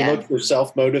 You know, we Yeah. look for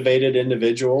self-motivated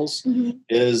individuals.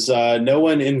 Is no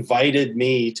one invited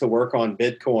me to work on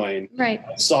Bitcoin. Right.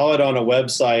 I saw it on a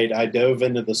website. I dove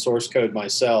into the source code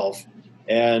myself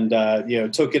and,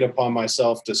 took it upon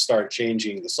myself to start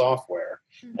changing the software.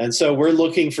 And so we're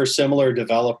looking for similar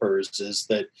developers, is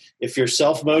that if you're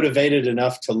self-motivated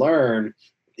enough to learn,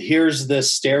 here's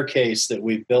this staircase that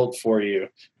we've built for you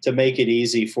to make it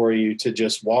easy for you to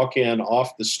just walk in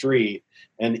off the street.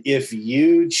 And if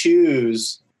you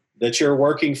choose that you're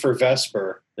working for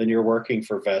Vesper, then you're working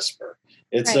for Vesper.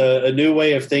 It's Right. a new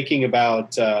way of thinking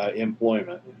about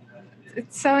employment.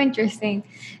 It's so interesting.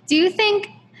 Do you think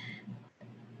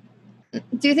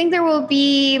there will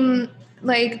be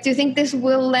do you think this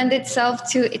will lend itself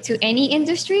to any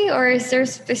industry, or is there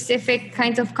specific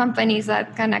kinds of companies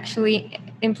that can actually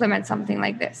implement something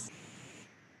like this?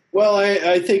 Well,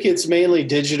 I think it's mainly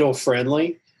digital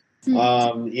friendly.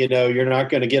 You're not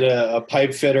going to get a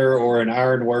pipe fitter or an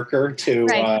iron worker to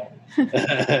Right.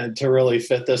 to really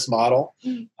fit this model.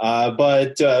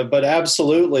 But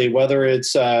absolutely, whether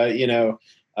it's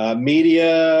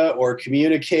media or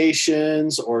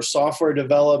communications or software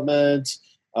development,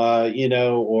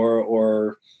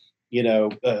 or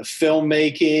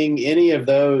filmmaking, any of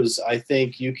those, I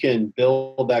think you can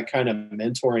build that kind of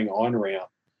mentoring on ramp.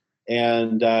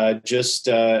 And just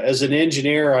as an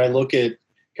engineer, I look at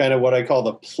kind of what I call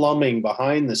the plumbing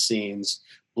behind the scenes.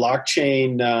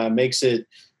 Blockchain makes it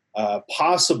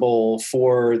possible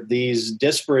for these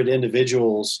disparate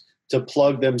individuals to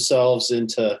plug themselves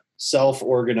into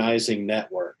self-organizing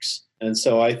networks. And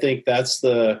so I think that's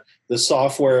the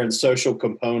software and social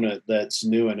component that's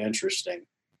new and interesting.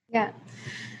 Yeah.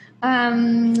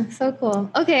 So cool.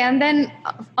 Okay, and then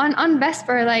on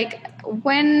Vesper,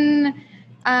 when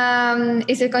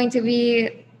is it going to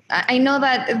be? I know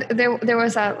that there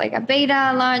was a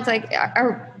beta launch.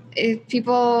 Is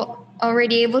people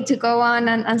already able to go on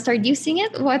and start using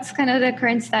it? What's kind of the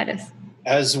current status?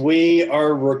 As we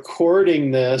are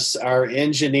recording this, our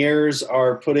engineers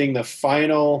are putting the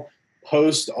final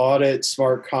post-audit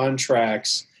smart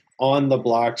contracts on the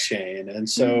blockchain. And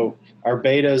so our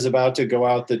beta is about to go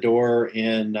out the door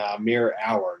in mere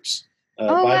hours. By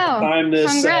the time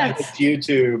this hits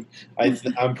YouTube,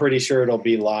 I'm pretty sure it'll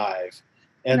be live.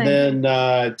 And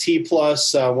then T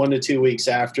plus 1 to 2 weeks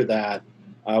after that,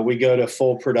 we go to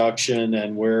full production,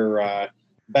 and we're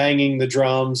banging the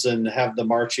drums and have the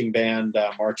marching band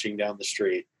marching down the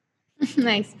street.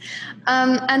 Nice.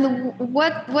 And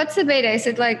what's the beta? Is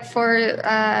it for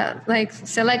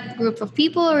select group of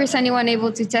people, or is anyone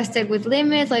able to test it with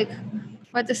limits?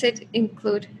 What does it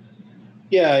include?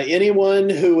 Yeah, anyone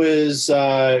who is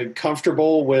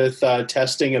comfortable with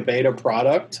testing a beta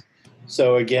product.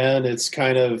 So again, it's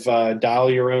kind of dial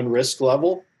your own risk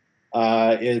level.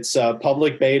 It's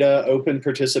public beta, open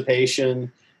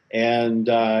participation. And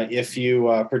if you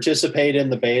participate in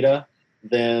the beta,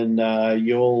 then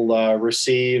you'll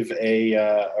receive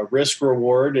a risk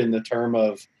reward in the term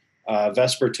of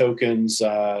Vesper tokens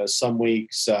some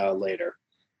weeks later.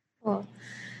 Cool.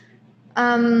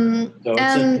 So it's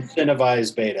an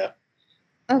incentivized beta.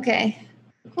 Okay,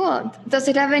 cool. Does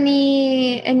it have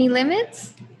any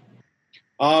limits?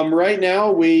 Right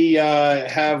now, we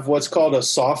have what's called a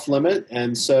soft limit,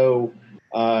 and so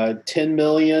 10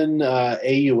 million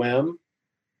AUM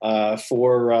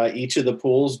for each of the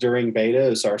pools during beta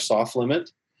is our soft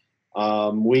limit.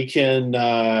 We can,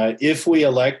 if we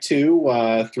elect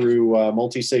to, through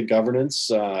multi-sig governance,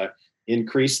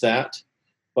 increase that.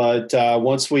 But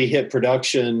once we hit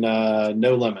production,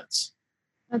 no limits.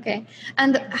 Okay.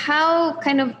 And how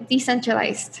kind of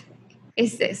decentralized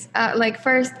is this?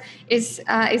 First, is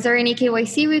there any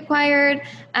KYC required?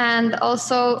 And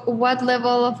also, what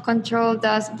level of control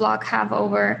does Bloq have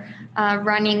over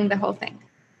running the whole thing?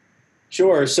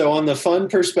 Sure. So on the fund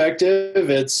perspective,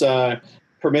 it's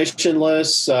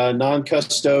permissionless,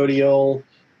 non-custodial.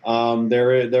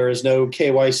 There is no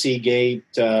KYC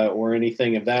gate or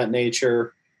anything of that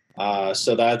nature.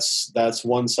 So that's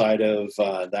one side of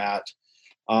that.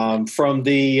 From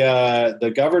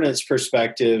the governance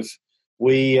perspective,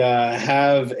 we've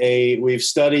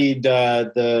studied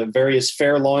the various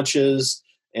fair launches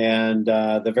and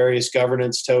the various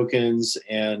governance tokens,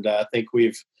 and I think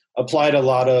we've applied a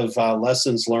lot of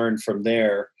lessons learned from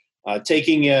there,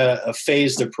 taking a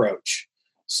phased approach.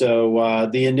 So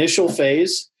the initial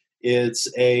phase, it's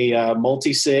a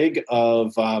multi-sig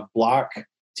of Bloq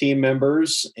team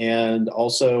members and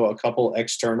also a couple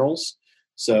externals,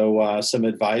 so some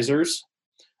advisors.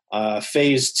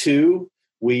 Phase 2,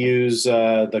 we use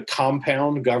the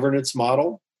compound governance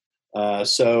model.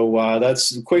 So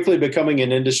that's quickly becoming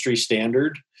an industry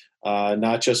standard.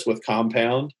 not just with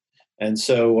Compound. And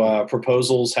so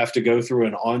proposals have to go through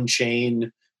an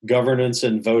on-chain governance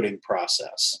and voting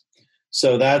process.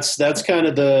 So that's kind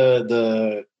of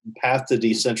the path to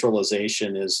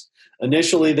decentralization. Is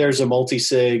initially there's a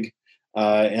multi-sig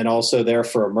and also there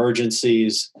for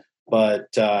emergencies, but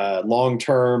long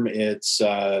term it's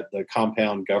the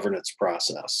Compound governance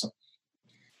process.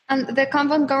 And the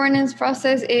Compound governance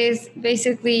process is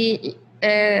basically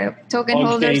token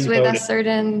holders with voting. a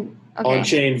certain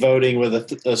On-chain voting with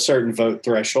a certain vote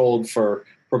threshold for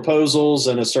proposals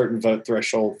and a certain vote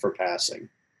threshold for passing.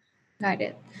 Got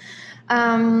it.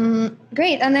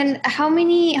 Great. And then how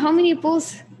many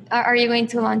pools are you going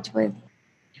to launch with?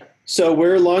 So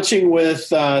we're launching with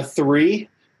 3.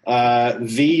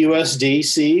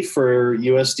 VUSDC for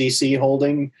USDC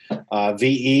holding,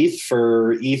 VETH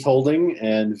for ETH holding,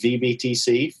 and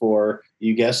VBTC for,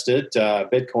 you guessed it,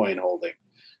 Bitcoin holding.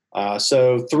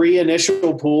 So 3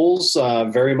 initial pools,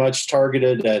 very much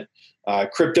targeted at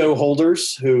crypto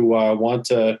holders who want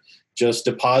to just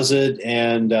deposit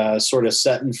and sort of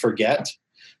set and forget.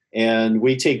 And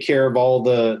we take care of all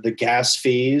the gas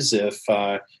fees. If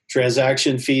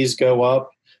transaction fees go up,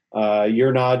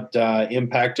 you're not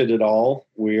impacted at all.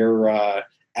 We're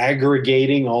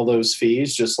aggregating all those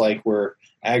fees, just like we're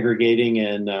aggregating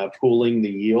and pooling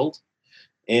the yield.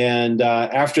 And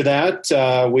after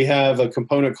that, we have a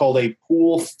component called a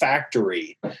pool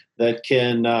factory that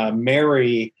can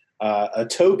marry a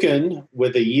token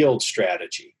with a yield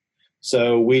strategy.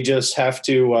 So we just have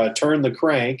to turn the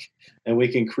crank, and we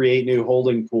can create new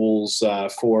holding pools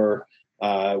for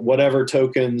whatever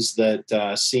tokens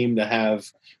that seem to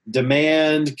have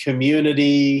demand,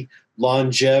 community,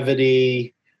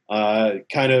 longevity,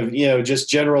 kind of, just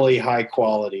generally high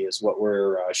quality is what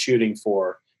we're shooting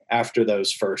for after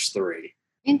those first 3.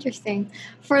 Interesting.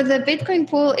 For the Bitcoin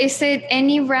pool, is it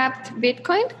any wrapped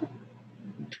Bitcoin?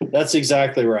 That's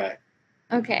exactly right.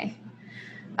 Okay.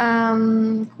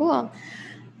 Cool.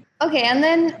 Okay, and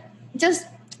then just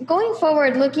going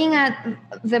forward, looking at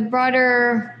the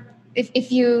broader,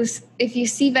 if you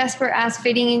see Vesper as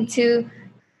fitting into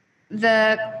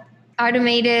the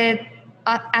automated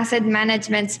asset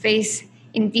management space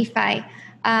in DeFi,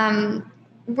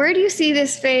 where do you see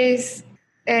this space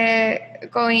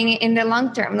going in the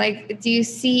long term? Like, do you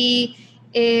see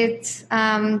it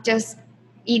just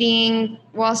eating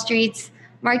Wall Street's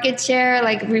market share,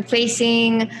 like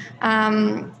replacing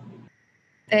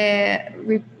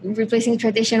replacing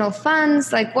traditional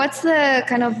funds? Like, what's the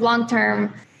kind of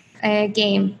long-term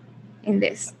game in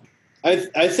this?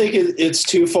 I think it's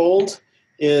twofold.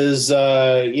 Is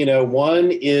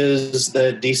one is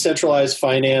that decentralized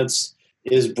finance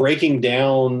is breaking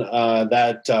down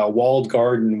that walled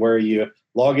garden where you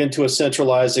log into a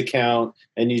centralized account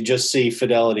and you just see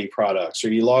Fidelity products,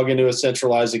 or you log into a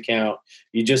centralized account,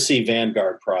 you just see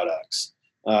Vanguard products.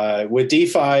 With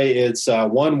DeFi, it's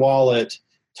one wallet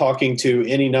talking to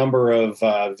any number of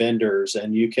vendors,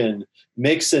 and you can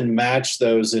mix and match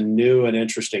those in new and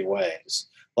interesting ways.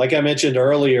 Like I mentioned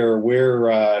earlier,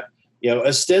 we're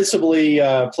ostensibly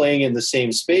playing in the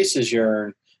same space as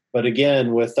Yearn, but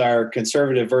again, with our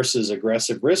conservative versus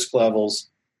aggressive risk levels,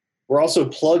 we're also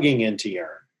plugging into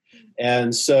Yearn.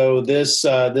 And so this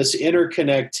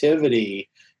interconnectivity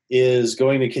is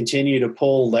going to continue to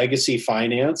pull legacy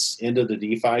finance into the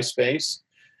DeFi space.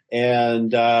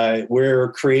 And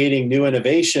we're creating new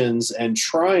innovations and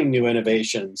trying new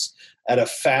innovations at a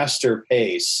faster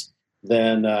pace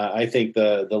than I think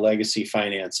the legacy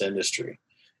finance industry.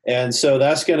 And so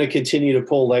that's going to continue to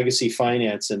pull legacy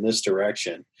finance in this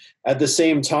direction. At the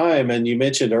same time, and you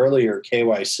mentioned earlier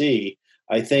KYC,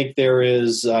 I think there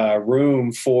is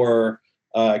room for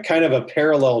kind of a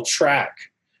parallel track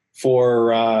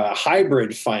for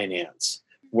hybrid finance,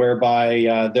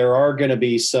 whereby there are going to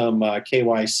be some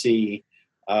KYC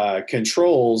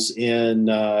controls in,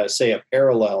 say, a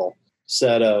parallel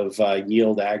set of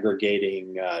yield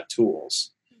aggregating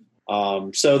tools.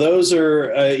 So those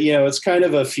are, it's kind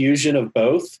of a fusion of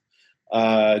both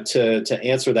to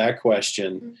answer that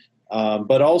question.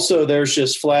 But also there's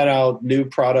just flat out new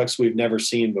products we've never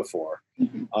seen before.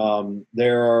 We've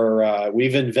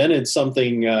invented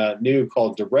something new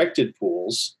called directed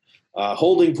pools.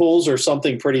 Holding pools are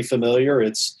something pretty familiar.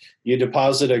 It's you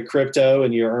deposit a crypto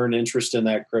and you earn interest in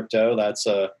that crypto. That's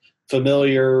a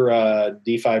familiar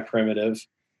DeFi primitive.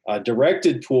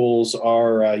 Directed pools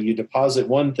are you deposit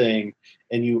one thing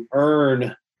and you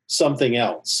earn something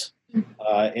else,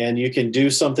 and you can do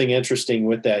something interesting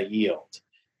with that yield.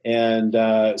 And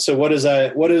so, what does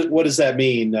that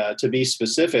mean? To be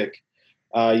specific,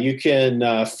 you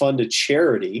can fund a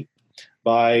charity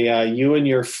by you and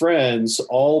your friends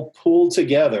all pool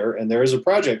together, and there is a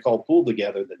project called Pool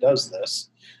Together that does this,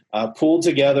 pool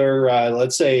together,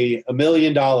 let's say $1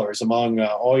 million among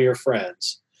all your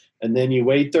friends, and then you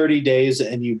wait 30 days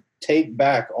and you take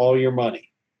back all your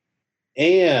money,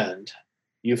 and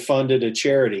you funded a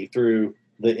charity through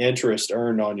the interest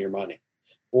earned on your money.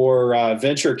 Or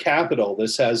venture capital,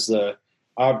 this has the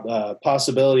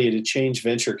possibility to change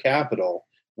venture capital,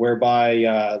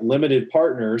 whereby limited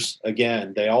partners,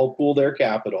 again, they all pool their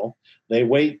capital, they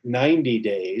wait 90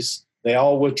 days, they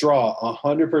all withdraw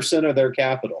 100% of their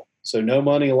capital, so no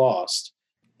money lost,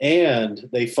 and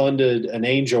they funded an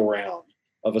angel round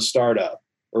of a startup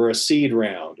or a seed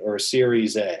round or a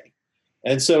Series A.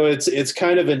 And so it's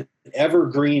kind of an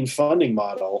evergreen funding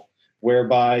model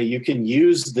whereby you can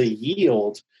use the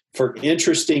yield for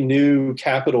interesting new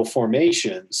capital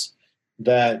formations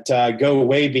that go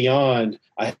way beyond,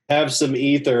 I have some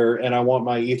ether and I want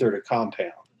my ether to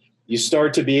compound. You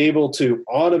start to be able to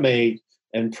automate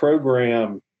and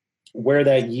program where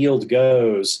that yield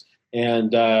goes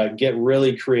and get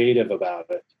really creative about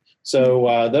it.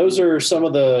 So those are some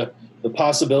of the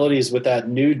possibilities with that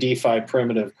new DeFi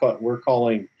primitive we're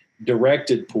calling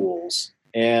directed pools.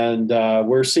 And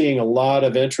we're seeing a lot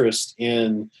of interest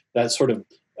in that sort of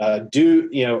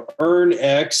earn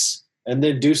X and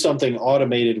then do something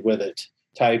automated with it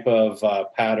type of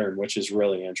pattern, which is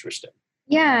really interesting.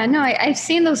 Yeah, no, I've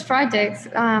seen those projects.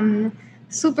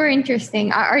 Super interesting.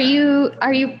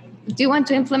 Do you want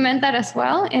to implement that as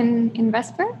well in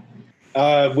Vesper?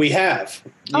 We have.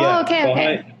 Oh,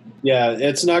 okay. Yeah,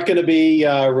 it's not going to be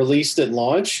released at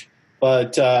launch,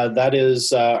 but that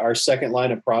is our second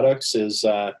line of products is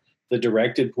the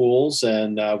directed pools.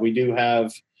 And we do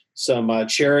have some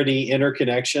charity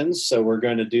interconnections. So we're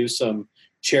going to do some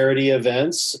charity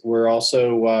events. We're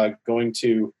also going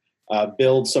to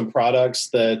build some products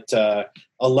that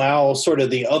allow sort of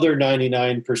the other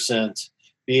 99%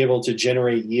 be able to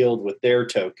generate yield with their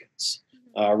tokens.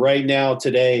 Right now,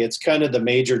 today, it's kind of the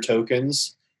major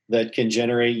tokens that can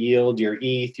generate yield, your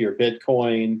ETH, your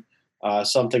Bitcoin,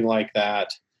 something like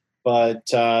that. But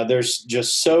there's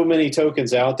just so many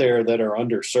tokens out there that are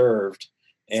underserved.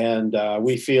 And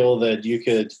we feel that you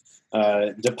could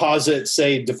deposit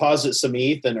some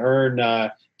ETH and earn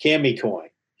Cami coin.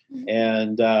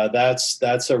 And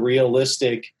that's a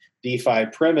realistic DeFi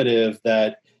primitive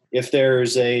that if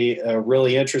there's a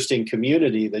really interesting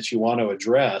community that you want to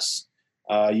address,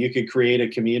 you could create a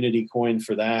community coin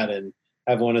for that and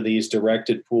have one of these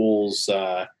directed pools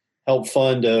help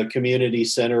fund a community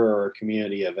center or a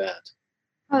community event.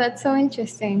 Oh, that's so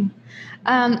interesting.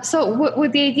 So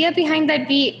would the idea behind that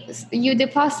be you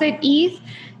deposit ETH,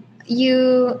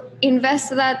 you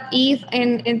invest that ETH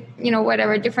in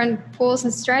whatever different pools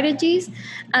and strategies,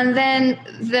 and then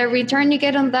the return you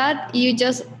get on that, you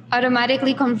just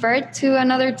automatically convert to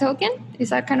another token? Is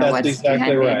that kind of what's exactly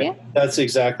behind right. the idea? That's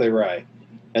exactly right.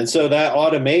 And so that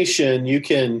automation, you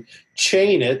can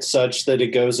chain it such that it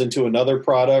goes into another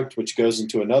product, which goes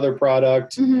into another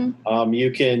product. Mm-hmm.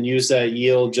 You can use that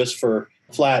yield just for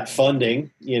flat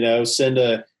funding, send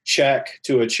a check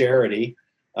to a charity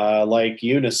like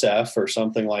UNICEF or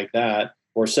something like that,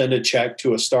 or send a check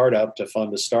to a startup to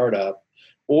fund a startup.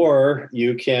 Or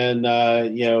you can,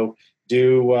 you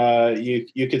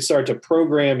could start to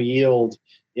program yield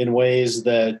in ways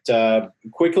that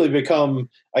quickly become,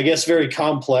 I guess, very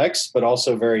complex, but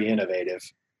also very innovative.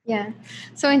 Yeah,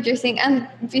 so interesting. And,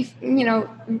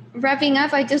 wrapping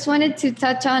up, I just wanted to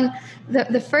touch on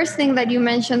the first thing that you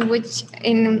mentioned, which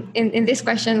in this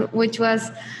question, which was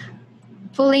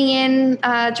pulling in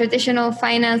traditional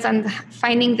finance and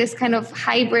finding this kind of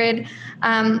hybrid.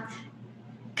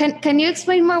 Can you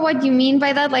explain more what you mean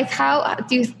by that? Like, how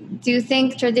do you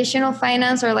think traditional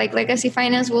finance or like legacy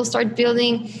finance will start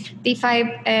building DeFi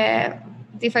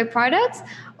products,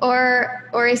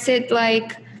 or is it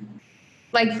like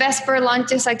Vesper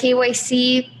launches a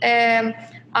KYC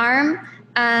arm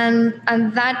and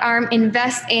that arm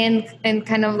invests in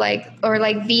kind of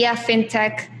via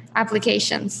fintech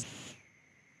applications?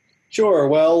 Sure.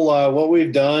 Well, what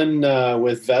we've done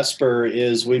with Vesper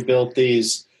is we built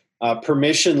these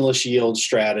permissionless yield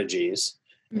strategies.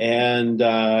 Mm-hmm. And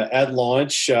at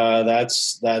launch,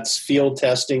 that's field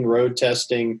testing, road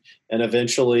testing, and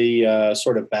eventually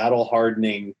sort of battle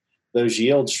hardening those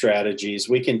yield strategies.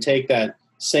 We can take that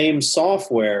same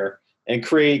software and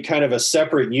create kind of a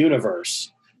separate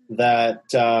universe that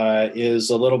is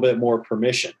a little bit more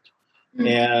permissioned. Mm-hmm.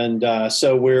 And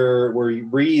so we're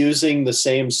reusing the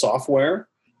same software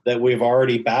that we've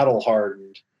already battle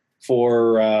hardened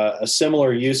for a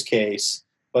similar use case,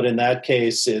 but in that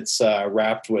case, it's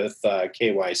wrapped with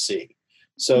KYC.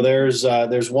 So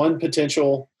there's one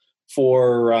potential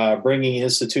for bringing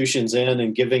institutions in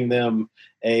and giving them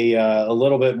a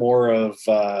little bit more of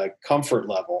comfort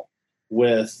level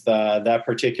with that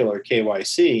particular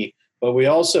KYC. But we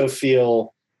also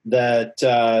feel that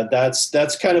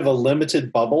that's kind of a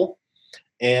limited bubble,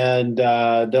 and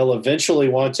they'll eventually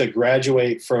want to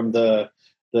graduate from the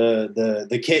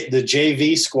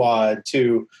JV squad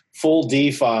to full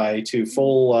DeFi, to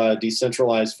full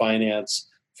decentralized finance,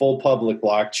 full public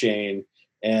blockchain,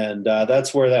 and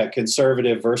that's where that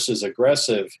conservative versus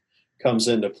aggressive comes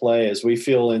into play. As we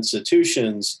feel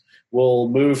institutions will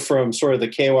move from sort of the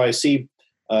KYC,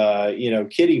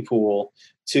 kiddie pool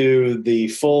to the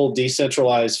full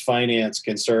decentralized finance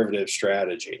conservative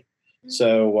strategy.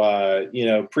 So,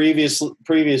 previous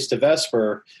to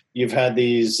Vesper, you've had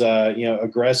these,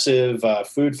 aggressive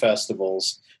food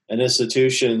festivals, and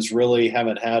institutions really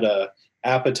haven't had a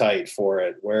appetite for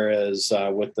it. Whereas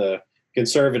with the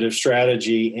conservative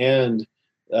strategy and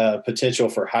potential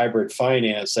for hybrid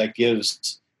finance, that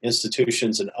gives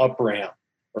institutions an up-ramp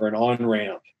or an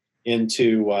on-ramp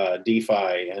into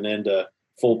DeFi and into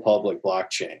full public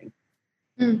blockchain.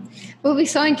 Will be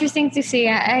so interesting to see.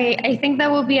 I think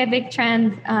that will be a big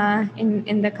trend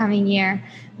in the coming year,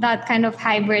 that kind of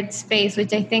hybrid space,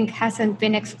 which I think hasn't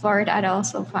been explored at all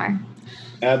so far.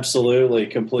 Absolutely,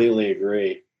 completely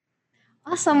agree.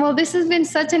 Awesome. Well, this has been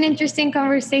such an interesting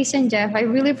conversation, Jeff. I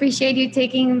really appreciate you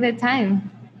taking the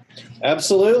time.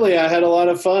 Absolutely. I had a lot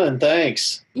of fun.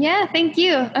 Thanks. Yeah, thank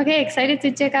you. Okay, excited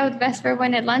to check out Vesper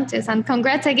when it launches. And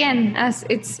congrats again, as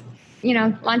it's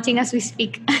launching as we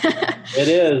speak. It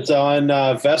is on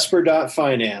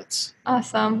Vesper.finance.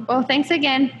 Awesome. Well, thanks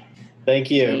again.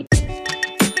 Thank you.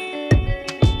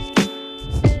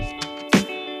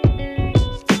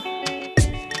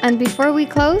 And before we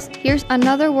close, here's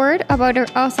another word about our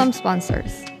awesome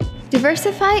sponsors.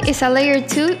 Diversify is a Layer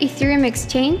 2 Ethereum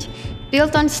exchange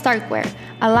built on Starkware,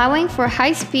 allowing for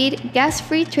high-speed,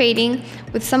 gas-free trading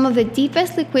with some of the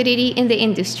deepest liquidity in the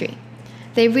industry.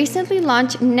 They recently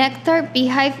launched Nectar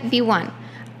Beehive V1,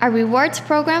 a rewards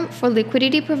program for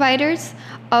liquidity providers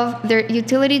of their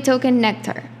utility token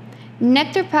Nectar.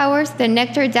 Nectar powers the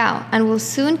Nectar DAO and will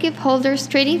soon give holders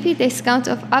trading fee discounts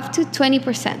of up to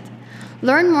 20%.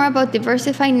 Learn more about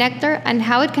Diversify Nectar and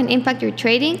how it can impact your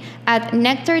trading at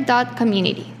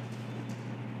nectar.community.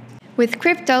 With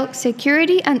crypto,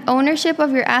 security and ownership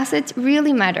of your assets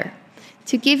really matter.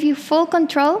 To give you full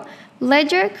control,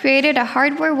 Ledger created a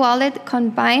hardware wallet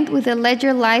combined with a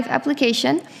Ledger Live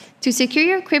application to secure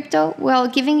your crypto while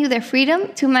giving you the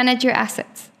freedom to manage your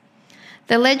assets.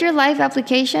 The Ledger Live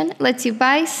application lets you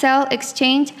buy, sell,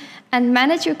 exchange, and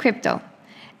manage your crypto.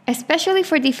 Especially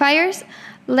for DeFiers,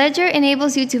 Ledger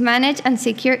enables you to manage and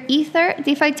secure Ether,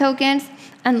 DeFi tokens,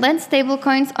 and lend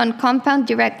stablecoins on Compound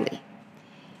directly.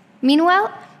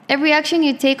 Meanwhile, every action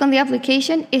you take on the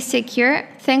application is secure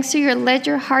thanks to your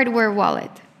Ledger hardware wallet.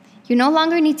 You no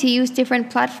longer need to use different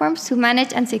platforms to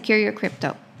manage and secure your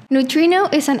crypto. Neutrino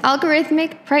is an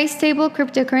algorithmic, price-stable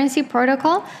cryptocurrency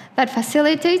protocol that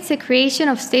facilitates the creation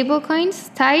of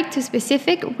stablecoins tied to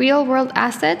specific real-world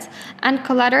assets and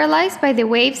collateralized by the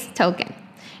Waves token.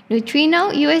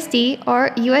 Neutrino USD, or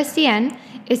USDN,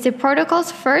 is the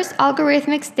protocol's first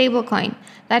algorithmic stablecoin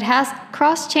that has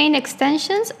cross-chain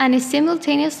extensions and is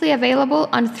simultaneously available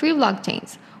on 3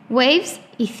 blockchains: Waves,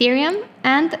 Ethereum,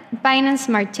 and Binance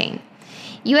Smart Chain.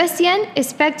 USDN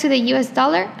is pegged to the US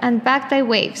dollar and backed by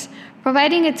Waves,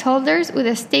 providing its holders with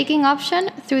a staking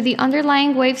option through the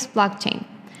underlying Waves blockchain.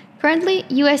 Currently,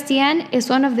 USDN is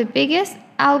one of the biggest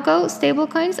algo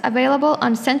stablecoins available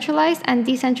on centralized and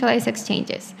decentralized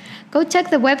exchanges. Go check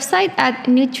the website at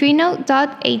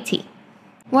neutrino.at.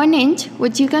 1inch,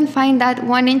 which you can find at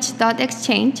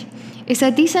 1inch.exchange, is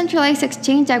a decentralized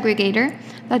exchange aggregator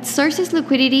that sources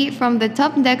liquidity from the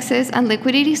top dexes and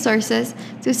liquidity sources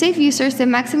to save users the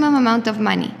maximum amount of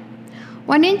money.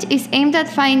 1inch is aimed at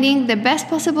finding the best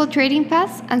possible trading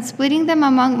paths and splitting them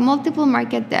among multiple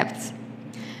market depths.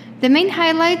 The main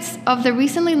highlights of the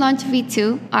recently launched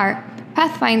V2 are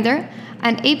Pathfinder,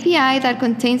 an API that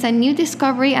contains a new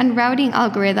discovery and routing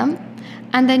algorithm,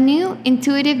 and a new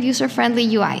intuitive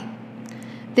user-friendly UI.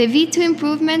 The V2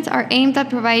 improvements are aimed at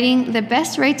providing the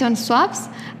best rates on swaps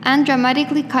and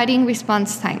dramatically cutting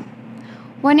response time.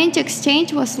 1inch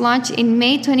Exchange was launched in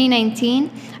May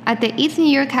 2019 at the ETH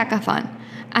New York Hackathon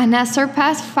and has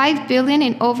surpassed $5 billion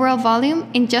in overall volume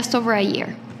in just over a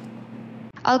year.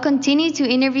 I'll continue to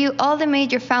interview all the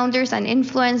major founders and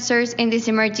influencers in this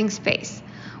emerging space.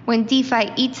 When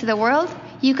DeFi eats the world,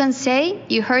 you can say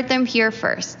you heard them here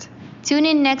first. Tune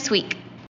in next week.